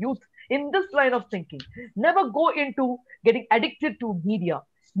empower our youth in this line of thinking. Never go into getting addicted to media.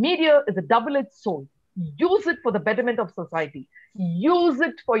 Media is a double-edged sword. Use it for the betterment of society. Use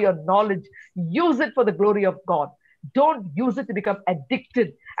it for your knowledge. Use it for the glory of God. Don't use it to become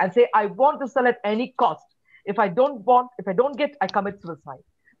addicted and say, I want to sell at any cost. If I don't get, I commit suicide.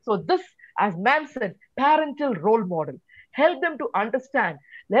 So this, as ma'am said, parental role model. Help them to understand.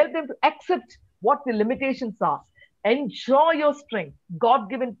 Help them to accept what the limitations are. Enjoy your strength,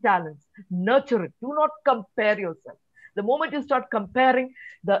 God-given talents, nurture it. Do not compare yourself. The moment you start comparing,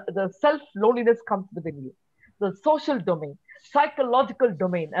 the self-loneliness comes within you. The social domain, psychological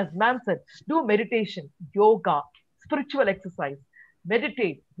domain, as ma'am said, do meditation, yoga, spiritual exercise,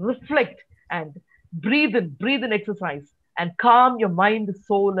 meditate, reflect, and breathe in exercise, and calm your mind,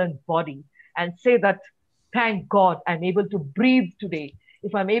 soul, and body, and say that, thank God, I'm able to breathe today.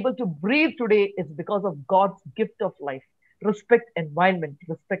 If I'm able to breathe today, it's because of God's gift of life. Respect environment,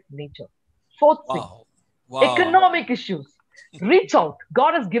 respect nature. Fourth thing, economic issues. Reach out.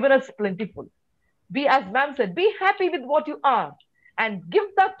 God has given us plentiful. Be, as ma'am said, be happy with what you are and give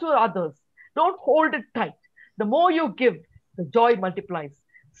that to others. Don't hold it tight. The more you give, the joy multiplies.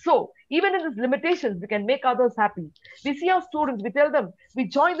 So even in these limitations, we can make others happy. We see our students, we tell them, we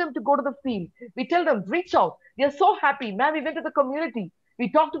join them to go to the field. We tell them, reach out. They are so happy. Ma'am, we went to the community. We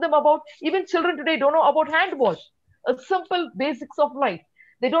talk to them about, even children today don't know about hand wash, a simple basics of life.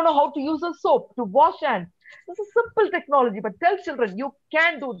 They don't know how to use a soap to wash hands. This is simple technology, but tell children, you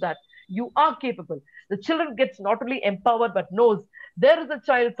can do that. You are capable. The children gets not only empowered, but knows there is a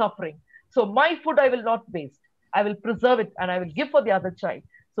child suffering. So my food I will not waste. I will preserve it and I will give for the other child.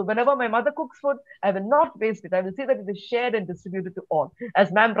 So whenever my mother cooks food, I will not waste it. I will say that it is shared and distributed to all.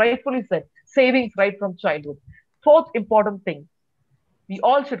 As ma'am rightfully said, savings right from childhood. Fourth important thing, we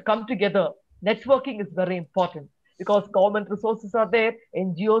all should come together. Networking is very important because government resources are there,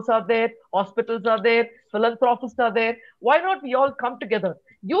 NGOs are there, hospitals are there, philanthropists are there. Why not we all come together?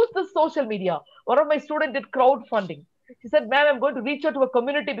 Use the social media. One of my students did crowdfunding. She said, ma'am, I'm going to reach out to a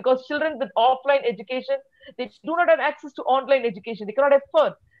community because children with offline education They do not have access to online education. They cannot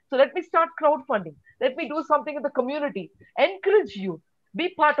afford. So let me start crowdfunding. Let me do something in the community. Encourage youth. Be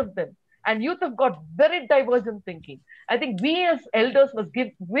part of them. And youth have got very divergent thinking. I think we as elders must give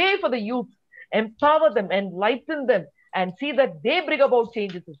way for the youth, empower them, enlighten them, and see that they bring about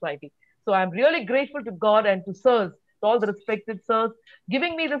change in society. So I'm really grateful to God and to sirs, to all the respected sirs,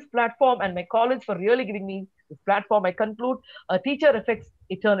 giving me this platform and my college for really giving me this platform. I conclude, a teacher affects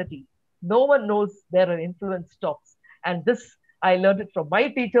eternity. No one knows where an influence stops. And this, I learned it from my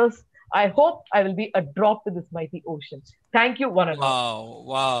teachers. I hope I will be a drop in this mighty ocean. Thank you, one and all.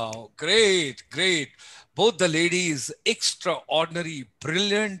 Wow, wow, great, great. Both the ladies, extraordinary,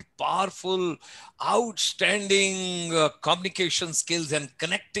 brilliant, powerful, outstanding communication skills and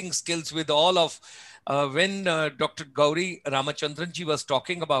connecting skills with all of. When Dr. Gauri Ramachandran ji was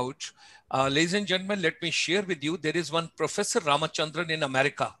talking about, ladies and gentlemen, let me share with you, there is one Professor Ramachandran in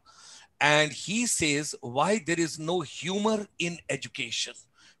America, and he says why there is no humor in education.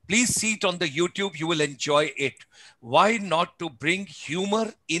 Please see it on the YouTube, you will enjoy it. Why not to bring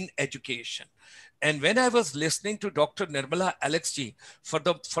humor in education? And when I was listening to Dr. Nirmala Alex ji, for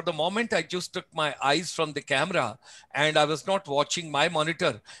the moment I just took my eyes from the camera and I was not watching my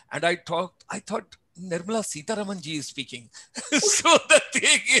monitor, and I thought Nirmala Sitaraman ji is speaking. So the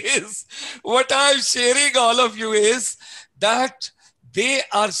thing is, what I'm sharing all of you is that they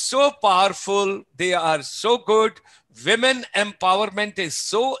are so powerful, they are so good. Women empowerment is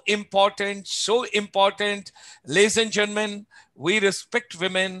so important, so important. Ladies and gentlemen, we respect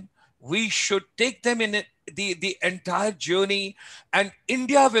women. We should take them in the entire journey, and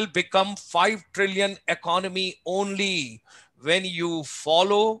India will become 5 trillion economy only when you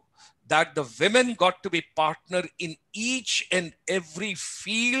follow that the women got to be partner in each and every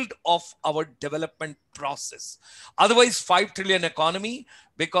field of our development process. Otherwise 5 trillion economy,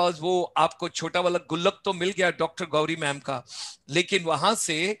 because वो आपको छोटा वाला गुल्लक तो मिल गया doctor Gauri ma'am का, लेकिन वहां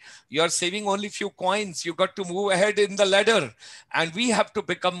से you are saving only few coins. You got to move ahead in the ladder, and we have to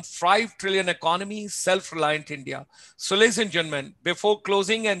become 5 trillion economy, self-reliant India. So ladies and gentlemen, before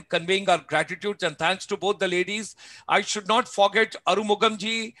closing and conveying our gratitude and thanks to both the ladies, I should not forget Arumugam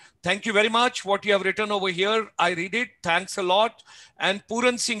ji. Thank you very much. What you have written over here, I read it. Thanks a lot. And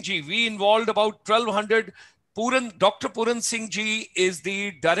Puran Singh ji, we involved about 1200. Dr. Puran Singh ji is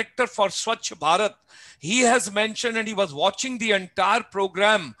the director for Swachh Bharat. He has mentioned, and he was watching the entire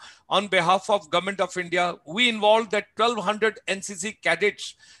program on behalf of Government of India. We involved that 1200 NCC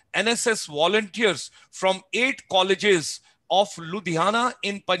cadets, NSS volunteers from 8 colleges of Ludhiana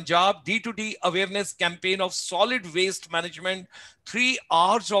in Punjab, D2D awareness campaign of solid waste management, 3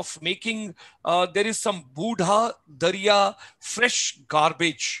 hours of making, there is some Budha Darya fresh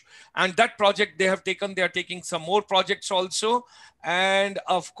garbage. And that project they have taken, they are taking some more projects also. And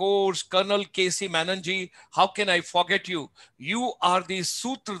of course, Colonel K.C. Mananji, how can I forget you? You are the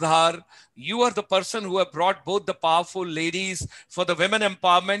Sutradhar. You are the person who have brought both the powerful ladies for the women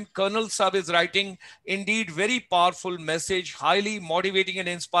empowerment. Colonel Saab is writing indeed very powerful message, highly motivating and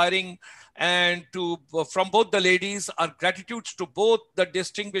inspiring. And to from both the ladies, our gratitudes to both the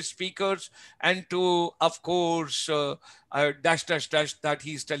distinguished speakers, and to, of course, dash dash dash that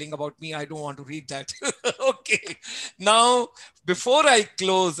he's telling about me. I don't want to read that. Okay. Now, before I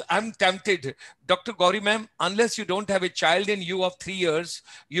close, I'm tempted. Dr. Gauri ma'am, unless you don't have a child in you of 3 years,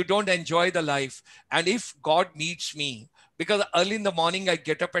 you don't enjoy the life. And if God meets me, because early in the morning, I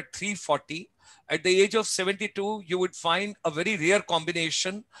get up at 3:40. At the age of 72, you would find a very rare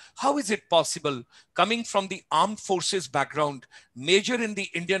combination. How is it possible? Coming from the armed forces background, major in the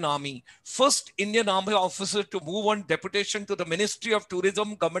Indian Army, first Indian Army officer to move on deputation to the Ministry of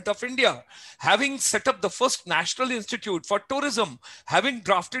Tourism, Government of India, having set up the first National Institute for Tourism, having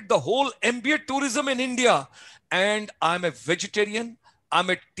drafted the whole MBA tourism in India. And I'm a vegetarian, I'm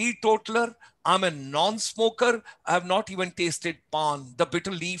a teetotaler, I'm a non-smoker. I have not even tasted pan, the bitter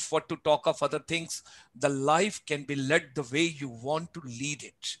leaf, what to talk of other things. The life can be led the way you want to lead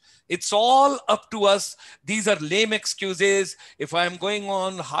it. It's all up to us. These are lame excuses. If I'm going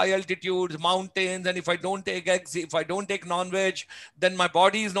on high altitudes, mountains, and if I don't take eggs, if I don't take non-veg, then my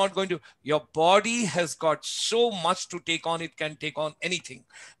body is not going to. Your body has got so much to take on. It can take on anything.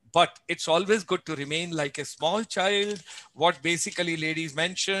 But it's always good to remain like a small child, what basically ladies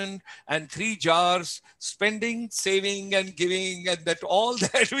mentioned, and 3 jars, spending, saving, and giving, and that all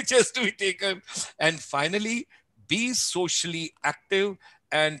that which has to be taken. And finally, be socially active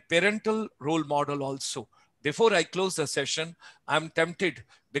and parental role model also. Before I close the session, I'm tempted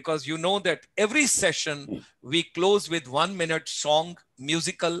because you know that every session we close with 1 minute song,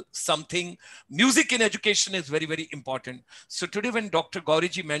 musical, something. Music in education is very, very important. So today when Dr.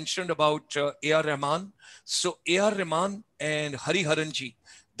 Gauriji mentioned about A.R. Rahman, so A.R. Rahman and Hari Haranji,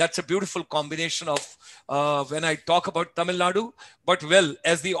 that's a beautiful combination of when I talk about Tamil Nadu. But well,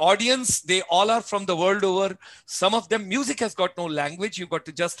 as the audience, they all are from the world over. Some of them, music has got no language. You got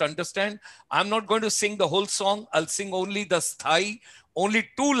to just understand. I'm not going to sing the whole song. I'll sing only the sthai, only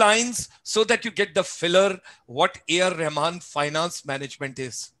 2 lines so that you get the filler, what A.R. Rahman finance management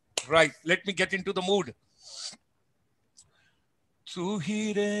is. Right, let me get into the mood. Tu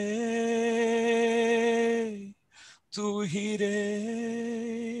hi re, तू ही रे,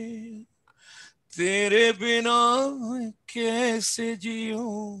 तेरे बिना कैसे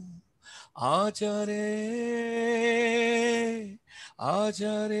जियूं, आजा रे,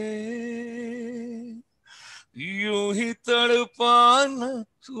 आजा रे, यूं ही तड़पाना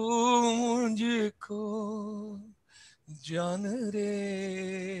तू मुझको, जान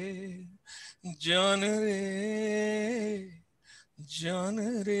रे, जान रे, जान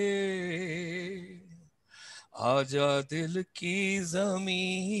रे, आजा दिल की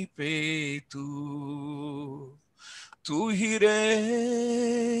ज़मीं पे तू, तू ही रे,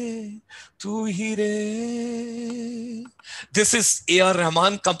 तू ही रे. This is A.R.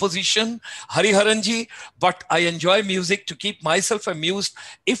 Rahman composition, Hari Haranji, but I enjoy music to keep myself amused.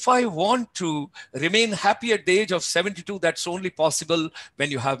 If I want to remain happy at the age of 72, that's only possible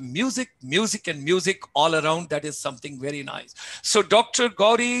when you have music, music and music all around. That is something very nice. So Dr.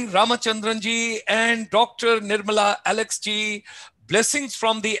 Gauri Ramachandranji and Dr. Nirmala Alex ji, blessings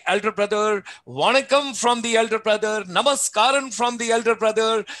from the elder brother, Vanakkam from the elder brother, Namaskaram from the elder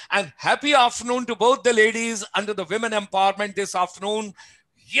brother, and happy afternoon to both the ladies under the women empowerment this afternoon.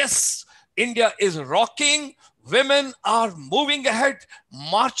 Yes, India is rocking. Women are moving ahead,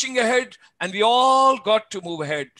 marching ahead, and we all got to move ahead.